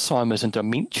see Alzheimer's and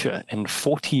dementia in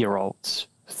 40-year-olds,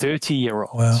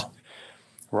 30-year-olds,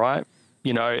 right?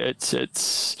 You know,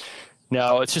 it's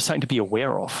now it's just something to be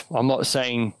aware of. I'm not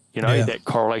saying, you know, that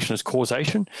correlation is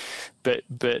causation, but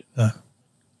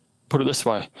put it this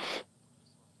way: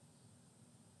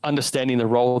 understanding the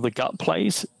role the gut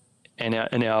plays in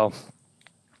our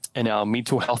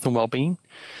mental health and well-being,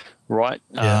 right?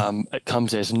 It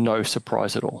comes as no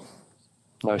surprise at all.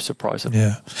 No surprise at all.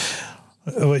 Yeah.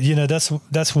 Well, you know, that's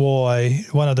why,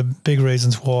 one of the big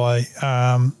reasons why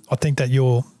I think that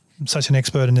you're such an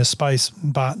expert in this space,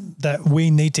 but that we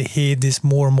need to hear this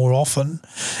more and more often,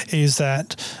 is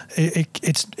that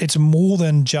it's more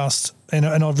than just, and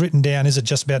I've written down, is it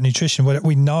just about nutrition? Well,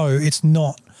 we know it's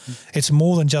not. It's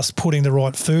more than just putting the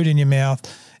right food in your mouth.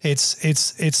 It's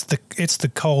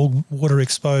the cold water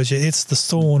exposure. It's the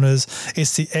saunas.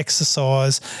 It's the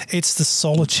exercise. It's the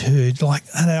solitude. Like,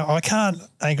 I can't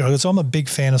anchor it, because I'm a big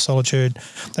fan of solitude.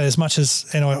 As much as,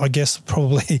 and I guess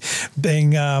probably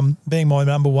being my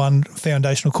number one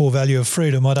foundational core value of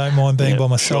freedom, I don't mind being by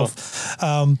myself.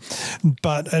 Sure.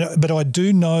 But I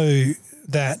do know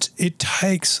that it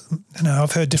takes, you know,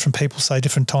 I've heard different people say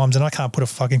different times, and I can't put a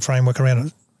fucking framework around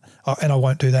it, and I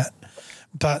won't do that.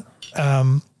 But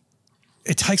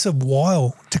it takes a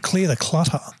while to clear the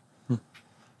clutter.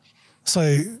 So,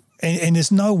 and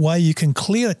there's no way you can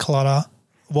clear the clutter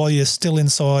while you're still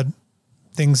inside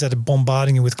things that are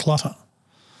bombarding you with clutter.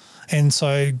 And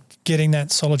so getting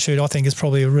that solitude, I think, is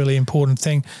probably a really important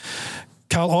thing.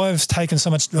 Karl, I've taken so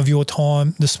much of your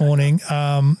time this morning,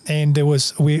 and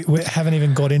we haven't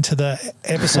even got into the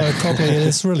episode properly.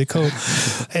 It's really cool.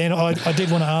 And I did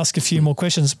want to ask a few more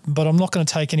questions, but I'm not going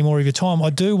to take any more of your time. I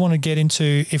do want to get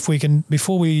into, if we can,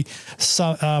 before we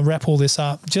wrap all this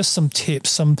up, just some tips,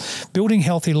 some building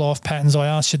healthy life patterns. I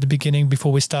asked you at the beginning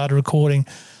before we started recording,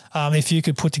 if you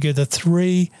could put together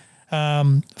 3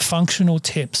 functional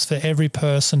tips for every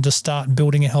person to start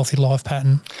building a healthy life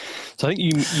pattern. So I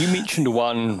think you mentioned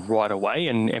one right away,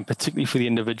 and particularly for the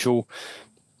individual,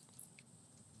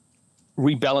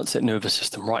 rebalance that nervous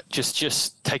system, right?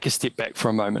 Just take a step back for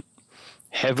a moment.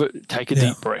 Take a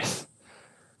deep breath,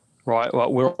 right?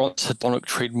 Well, we're on a hedonic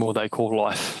treadmill they call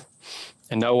life,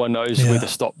 and no one knows where the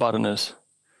stop button is,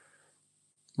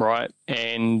 right?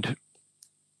 And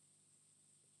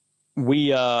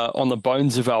we are on the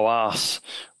bones of our ass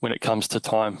when it comes to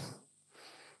time,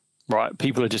 right?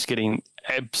 People are just getting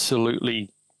absolutely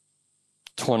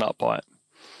torn up by it,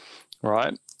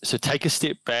 right? So take a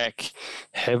step back,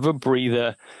 have a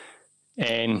breather,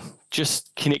 and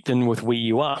just connect in with where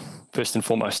you are, first and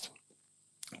foremost.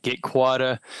 Get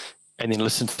quieter, and then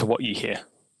listen to what you hear.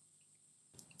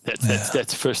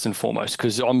 That's first and foremost,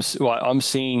 because I'm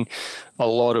seeing a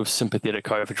lot of sympathetic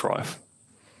overdrive.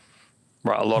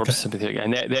 Right, a lot of sympathetic,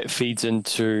 and that feeds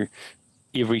into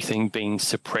everything being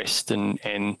suppressed and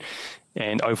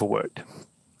overworked,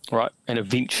 right? And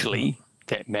eventually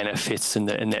that manifests in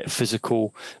that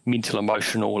physical, mental,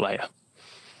 emotional layer,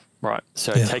 right?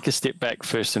 So take a step back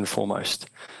first and foremost.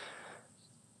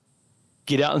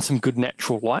 Get out in some good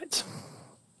natural light,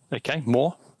 okay?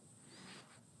 More.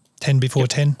 10 before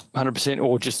 10? 100%,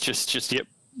 or just yep.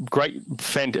 Great.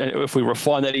 If we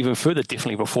refine that even further,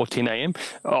 definitely before 10 a.m.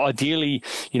 Ideally,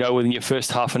 you know, within your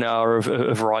first half an hour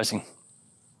of rising.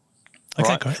 Okay,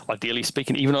 right? great. Ideally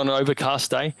speaking, even on an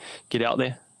overcast day, get out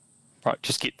there. Right,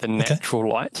 just get the natural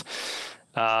light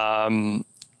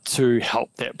to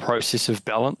help that process of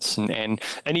balance, and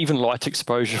even light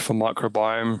exposure for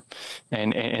microbiome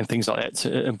and things like that's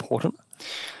important.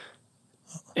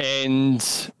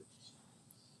 And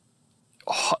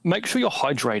make sure you're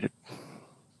hydrated.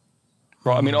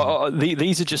 Right. I mean,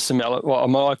 these are just some.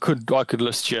 Well, I could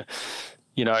list you,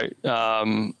 you know, a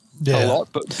lot,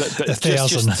 but just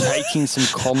taking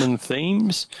some common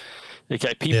themes.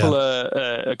 Okay, people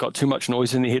are got too much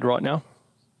noise in their head right now.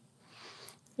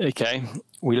 Okay,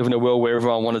 we live in a world where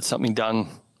everyone wanted something done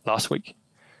last week.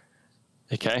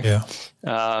 Okay.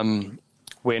 Yeah.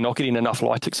 We're not getting enough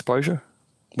light exposure.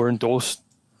 We're indoors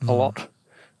a lot.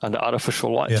 under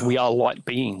artificial light. Yeah. We are light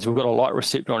beings. We've got a light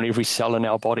receptor on every cell in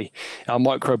our body. Our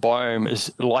microbiome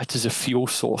is light as a fuel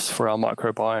source for our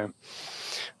microbiome,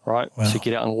 right? Wow. So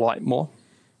get out and light more.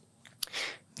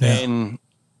 Yeah. And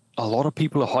a lot of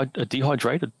people are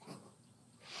dehydrated.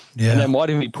 Yeah. And they might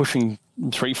even be pushing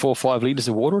 3, 4, 5 liters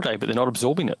of water a day, but they're not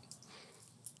absorbing it.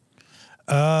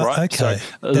 Right. Okay. So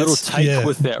a little take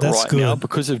with that right good. now,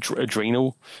 because of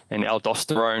adrenal and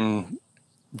aldosterone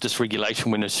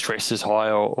dysregulation when the stress is high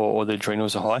or the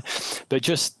adrenals are high. But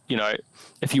just,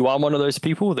 if you are one of those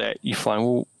people that you find,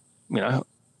 well,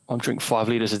 I'm drinking 5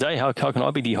 liters a day, how can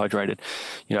I be dehydrated?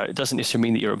 It doesn't necessarily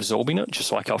mean that you're absorbing it,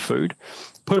 just like our food.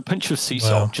 Put a pinch of sea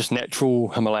salt, just natural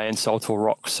Himalayan salt or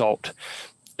rock salt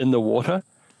in the water,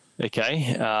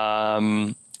 okay?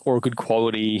 Or a good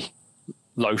quality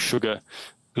low sugar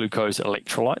glucose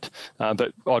electrolyte,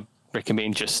 but I'd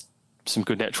recommend just some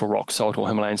good natural rock salt or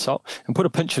Himalayan salt, and put a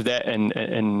pinch of that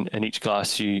in each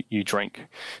glass you drink,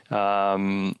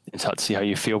 and start to see how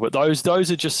you feel. But those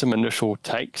are just some initial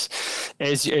takes.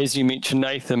 As you mentioned,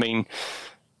 Nath, I mean,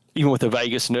 even with the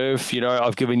vagus nerve,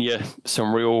 I've given you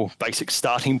some real basic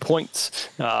starting points.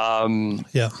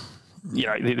 Yeah.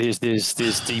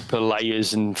 There's deeper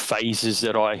layers and phases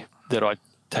that I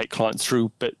take clients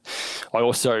through, but I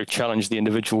also challenge the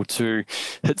individual to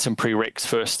hit some prereqs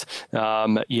first,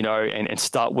 and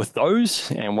start with those.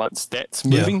 And once that's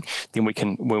moving, then we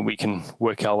can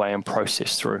work our way and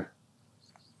process through.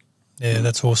 Yeah,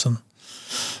 that's awesome.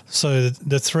 So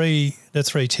the three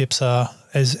tips are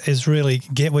is really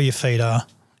get where your feet are.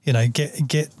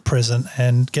 Get present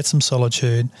and get some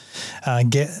solitude.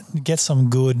 Get some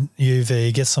good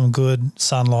UV, get some good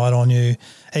sunlight on you.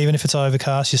 Even if it's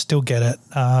overcast, you still get it.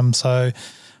 So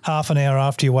half an hour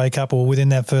after you wake up, or within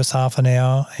that first half an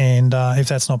hour, and if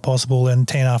that's not possible, then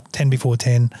 10 before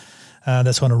 10.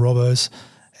 That's one of Robbo's.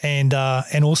 And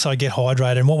also get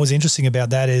hydrated. And what was interesting about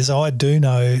that is I do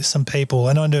know some people,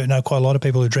 and I do know quite a lot of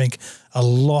people who drink a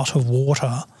lot of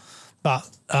water, but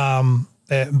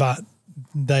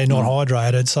they're not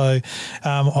hydrated. So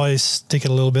I stick a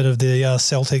little bit of the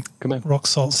Celtic rock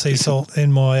salt, sea salt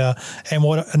in my and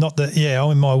water. Not that,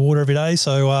 I'm in my water every day.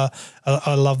 So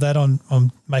I love that.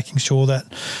 I'm making sure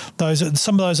that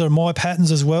some of those are my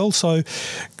patterns as well. So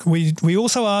we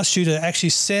also asked you to actually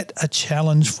set a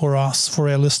challenge for us, for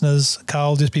our listeners,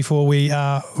 Karl, just before we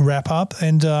wrap up.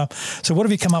 And so what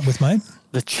have you come up with, mate?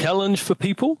 The challenge for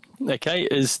people, okay,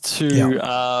 is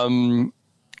to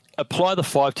apply the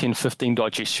 5, 10, 15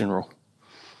 digestion rule.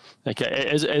 Okay,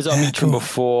 as I mentioned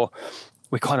before,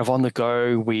 we're kind of on the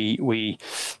go. We're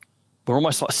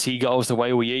almost like seagulls the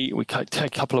way we eat. We take a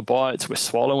couple of bites, we're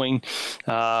swallowing,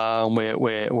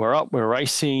 we're up, we're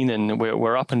racing, and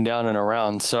we're up and down and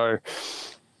around. So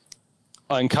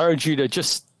I encourage you to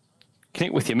just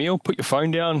connect with your meal, put your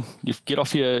phone down, you get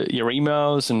off your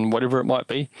emails and whatever it might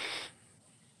be.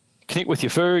 Connect with your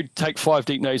food, take 5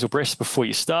 deep nasal breaths before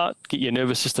you start, get your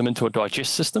nervous system into a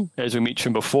digest system. As we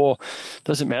mentioned before,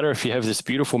 doesn't matter if you have this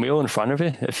beautiful meal in front of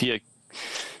you, if you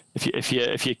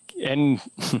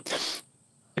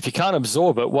can't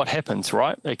absorb it, what happens,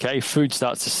 right? Okay, food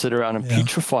starts to sit around and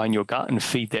putrefy in your gut and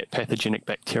feed that pathogenic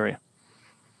bacteria.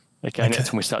 Okay, and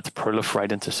that's when we start to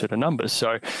proliferate into certain numbers.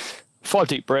 So 5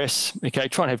 deep breaths, okay,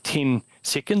 try and have 10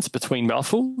 seconds between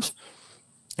mouthfuls.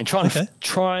 And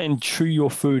try and chew your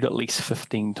food at least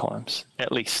 15 times,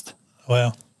 at least.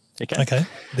 Wow. Okay.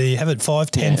 There you have it,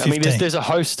 5, 10, 15. I mean, there's a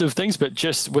host of things, but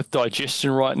just with digestion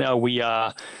right now, we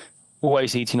are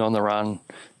always eating on the run,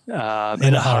 in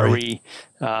a hurry.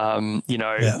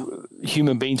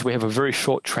 Human beings, we have a very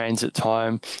short transit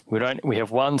time. We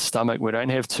have one stomach. We don't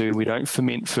have two. We don't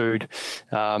ferment food.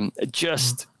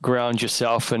 Just ground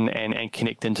yourself and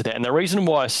connect into that. And the reason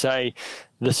why I say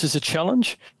this is a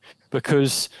challenge,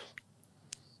 because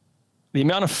the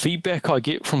amount of feedback I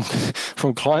get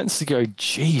from clients to go,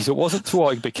 geez, it wasn't until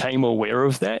I became aware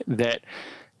of that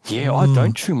I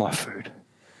don't chew my food.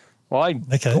 I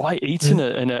eat in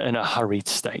a hurried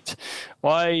state.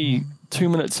 2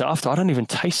 minutes after, I don't even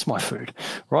taste my food.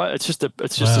 Right? It's just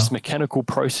this mechanical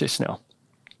process now.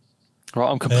 Right?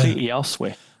 I'm completely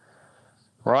elsewhere.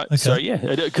 Right? Okay. So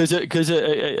because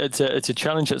it's a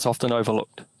challenge that's often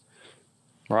overlooked.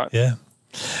 Right? Yeah.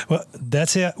 Well,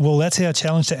 that's our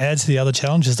challenge to add to the other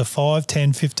challenges, the 5,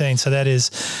 10, 15. So that is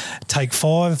take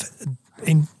 5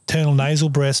 internal nasal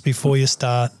breaths before you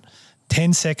start,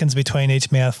 10 seconds between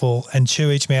each mouthful, and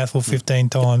chew each mouthful 15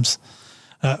 times.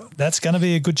 That's going to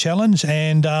be a good challenge,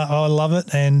 and I love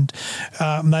it. And,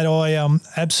 mate, I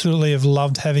absolutely have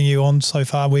loved having you on so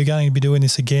far. We're going to be doing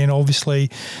this again, obviously,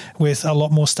 with a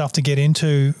lot more stuff to get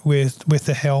into with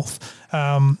the health.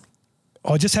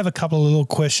 I just have a couple of little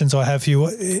questions I have for you.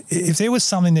 If there was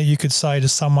something that you could say to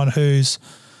someone who's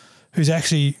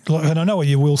actually, and I know what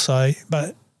you will say,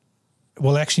 but,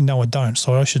 well, actually, no, I don't,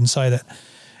 so I shouldn't say that.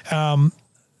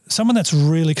 Someone that's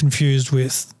really confused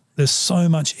with, there's so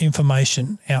much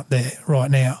information out there right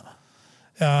now.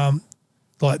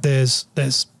 Like there's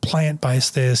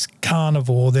plant-based, there's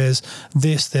carnivore, there's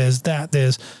this, there's that,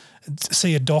 there's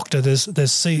see a doctor,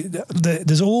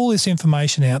 there's all this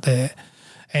information out there,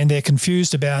 and they're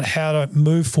confused about how to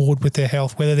move forward with their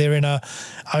health, whether they're in a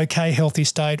okay healthy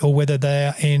state or whether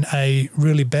they're in a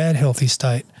really bad healthy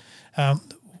state.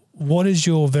 What is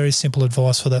your very simple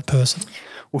advice for that person?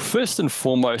 Well, first and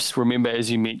foremost, remember, as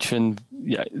you mentioned,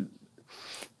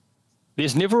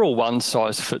 there's never a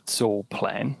one-size-fits-all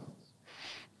plan,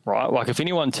 right? Like if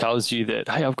anyone tells you that,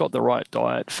 hey, I've got the right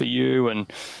diet for you and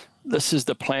this is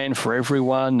the plan for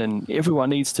everyone and everyone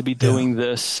needs to be doing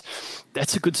this,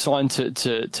 that's a good sign to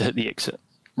hit the exit,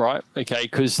 right? Okay,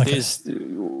 because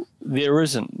there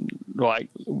isn't, like,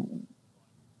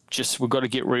 just we've got to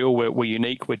get real, we're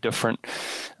unique, we're different,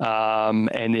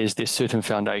 and there's certain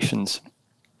foundations.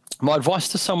 My advice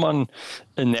to someone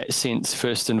in that sense,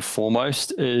 first and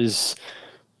foremost, is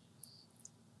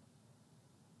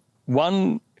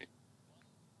one,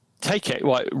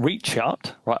 reach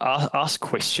out, right? Ask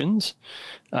questions.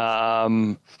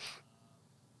 It's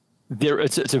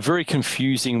a very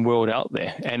confusing world out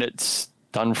there, and it's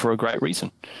done for a great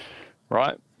reason,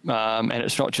 right? And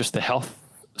it's not just the health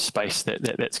space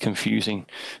that's confusing.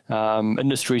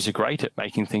 Industries are great at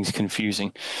making things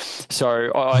confusing.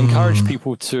 So I encourage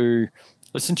people to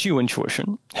listen to your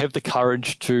intuition, have the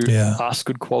courage to ask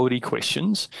good quality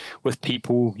questions with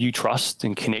people you trust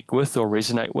and connect with or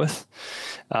resonate with,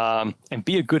 and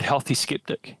be a good, healthy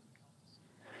skeptic.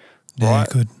 Right?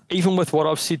 Good. Even with what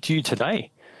I've said to you today,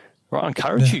 right? I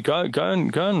encourage you, go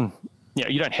and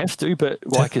you don't have to, but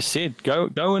like I said, go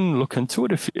and look into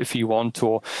it if you want,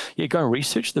 or go and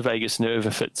research the vagus nerve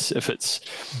if it's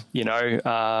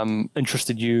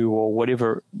interested you, or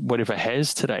whatever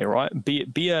has today, right?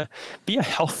 Be a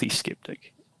healthy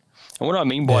skeptic. And what I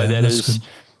mean by that is,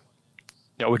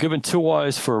 we're given two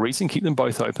eyes for a reason. Keep them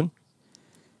both open,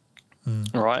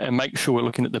 all right, and make sure we're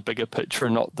looking at the bigger picture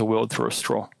and not the world through a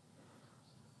straw.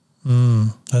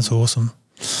 That's awesome.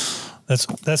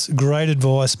 That's great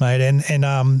advice, mate. And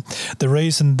the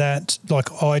reason that,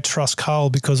 like, I trust Karl,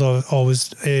 because I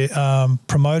was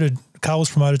promoted. Karl was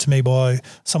promoted to me by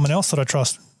someone else that I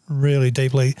trust really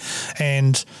deeply,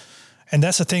 and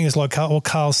that's the thing, is like what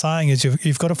Karl's saying is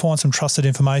you've got to find some trusted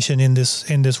information in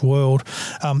this world.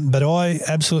 But I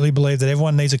absolutely believe that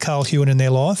everyone needs a Karl Hughan in their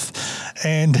life,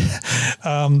 and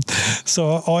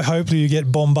so I hope you get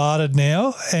bombarded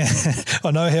now.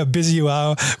 I know how busy you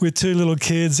are with 2 little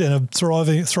kids and a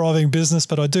thriving business,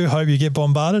 but I do hope you get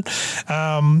bombarded.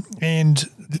 And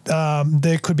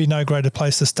there could be no greater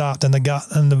place to start than the gut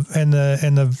and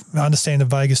the understanding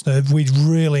the vagus nerve. We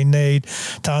really need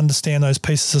to understand those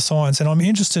pieces of science, and I'm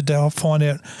interested to find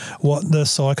out what the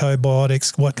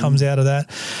psychobiotics, what comes out of that.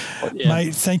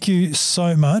 Mate, thank you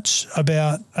so much for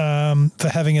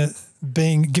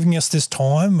giving us this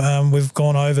time. We've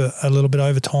gone over a little bit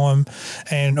over time,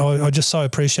 and I just so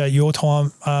appreciate your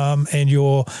time and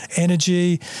your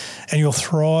energy and your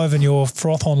thrive and your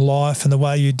froth on life and the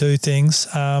way you do things.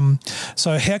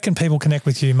 So how can people connect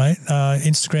with you, mate?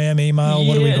 Instagram, email,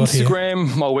 what do we got Instagram,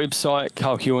 here? my website,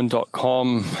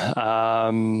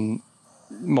 karlhughan.com.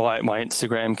 My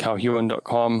Instagram,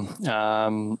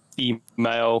 karlhughan.com,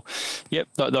 email,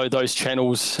 those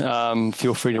channels.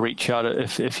 Feel free to reach out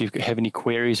if you have any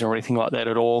queries or anything like that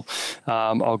at all.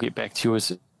 I'll get back to you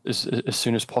as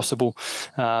soon as possible.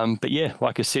 But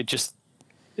like I said, just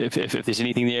if there's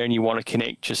anything there and you want to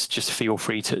connect, just feel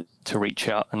free to reach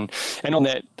out. And on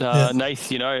that,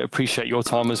 Nath, appreciate your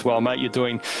time as well, mate. You're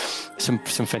doing some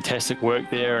fantastic work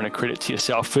there, and a credit to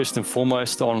yourself first and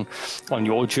foremost on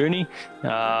your journey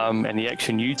and the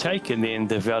action you take, and then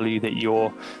the value that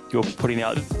you're putting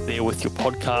out there with your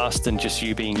podcast and just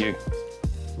you being you.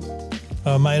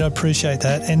 Oh, mate, I appreciate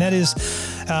that. And that is,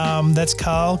 that's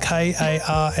Karl,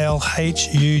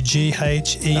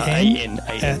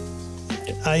 KarlHughan.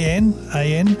 A-N.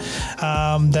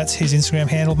 That's his Instagram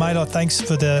handle, mate. Thanks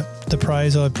for the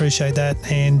praise. I appreciate that.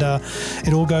 And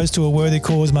it all goes to a worthy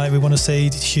cause, mate. We want to see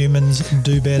humans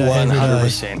do better every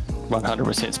day.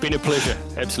 100%. It's been a pleasure.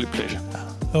 Absolute pleasure.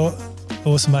 Oh,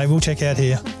 awesome, mate. We'll check out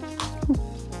here.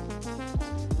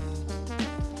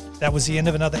 That was the end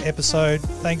of another episode.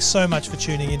 Thanks so much for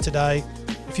tuning in today.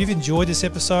 If you've enjoyed this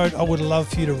episode, I would love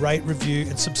for you to rate, review,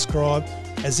 and subscribe,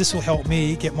 as this will help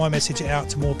me get my message out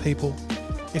to more people.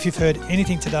 If you've heard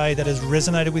anything today that has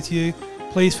resonated with you,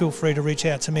 please feel free to reach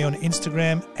out to me on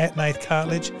Instagram at Nath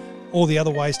Cartledge. All the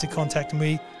other ways to contact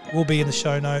me will be in the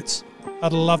show notes.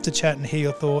 I'd love to chat and hear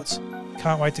your thoughts.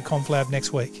 Can't wait to Conflab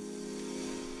next week.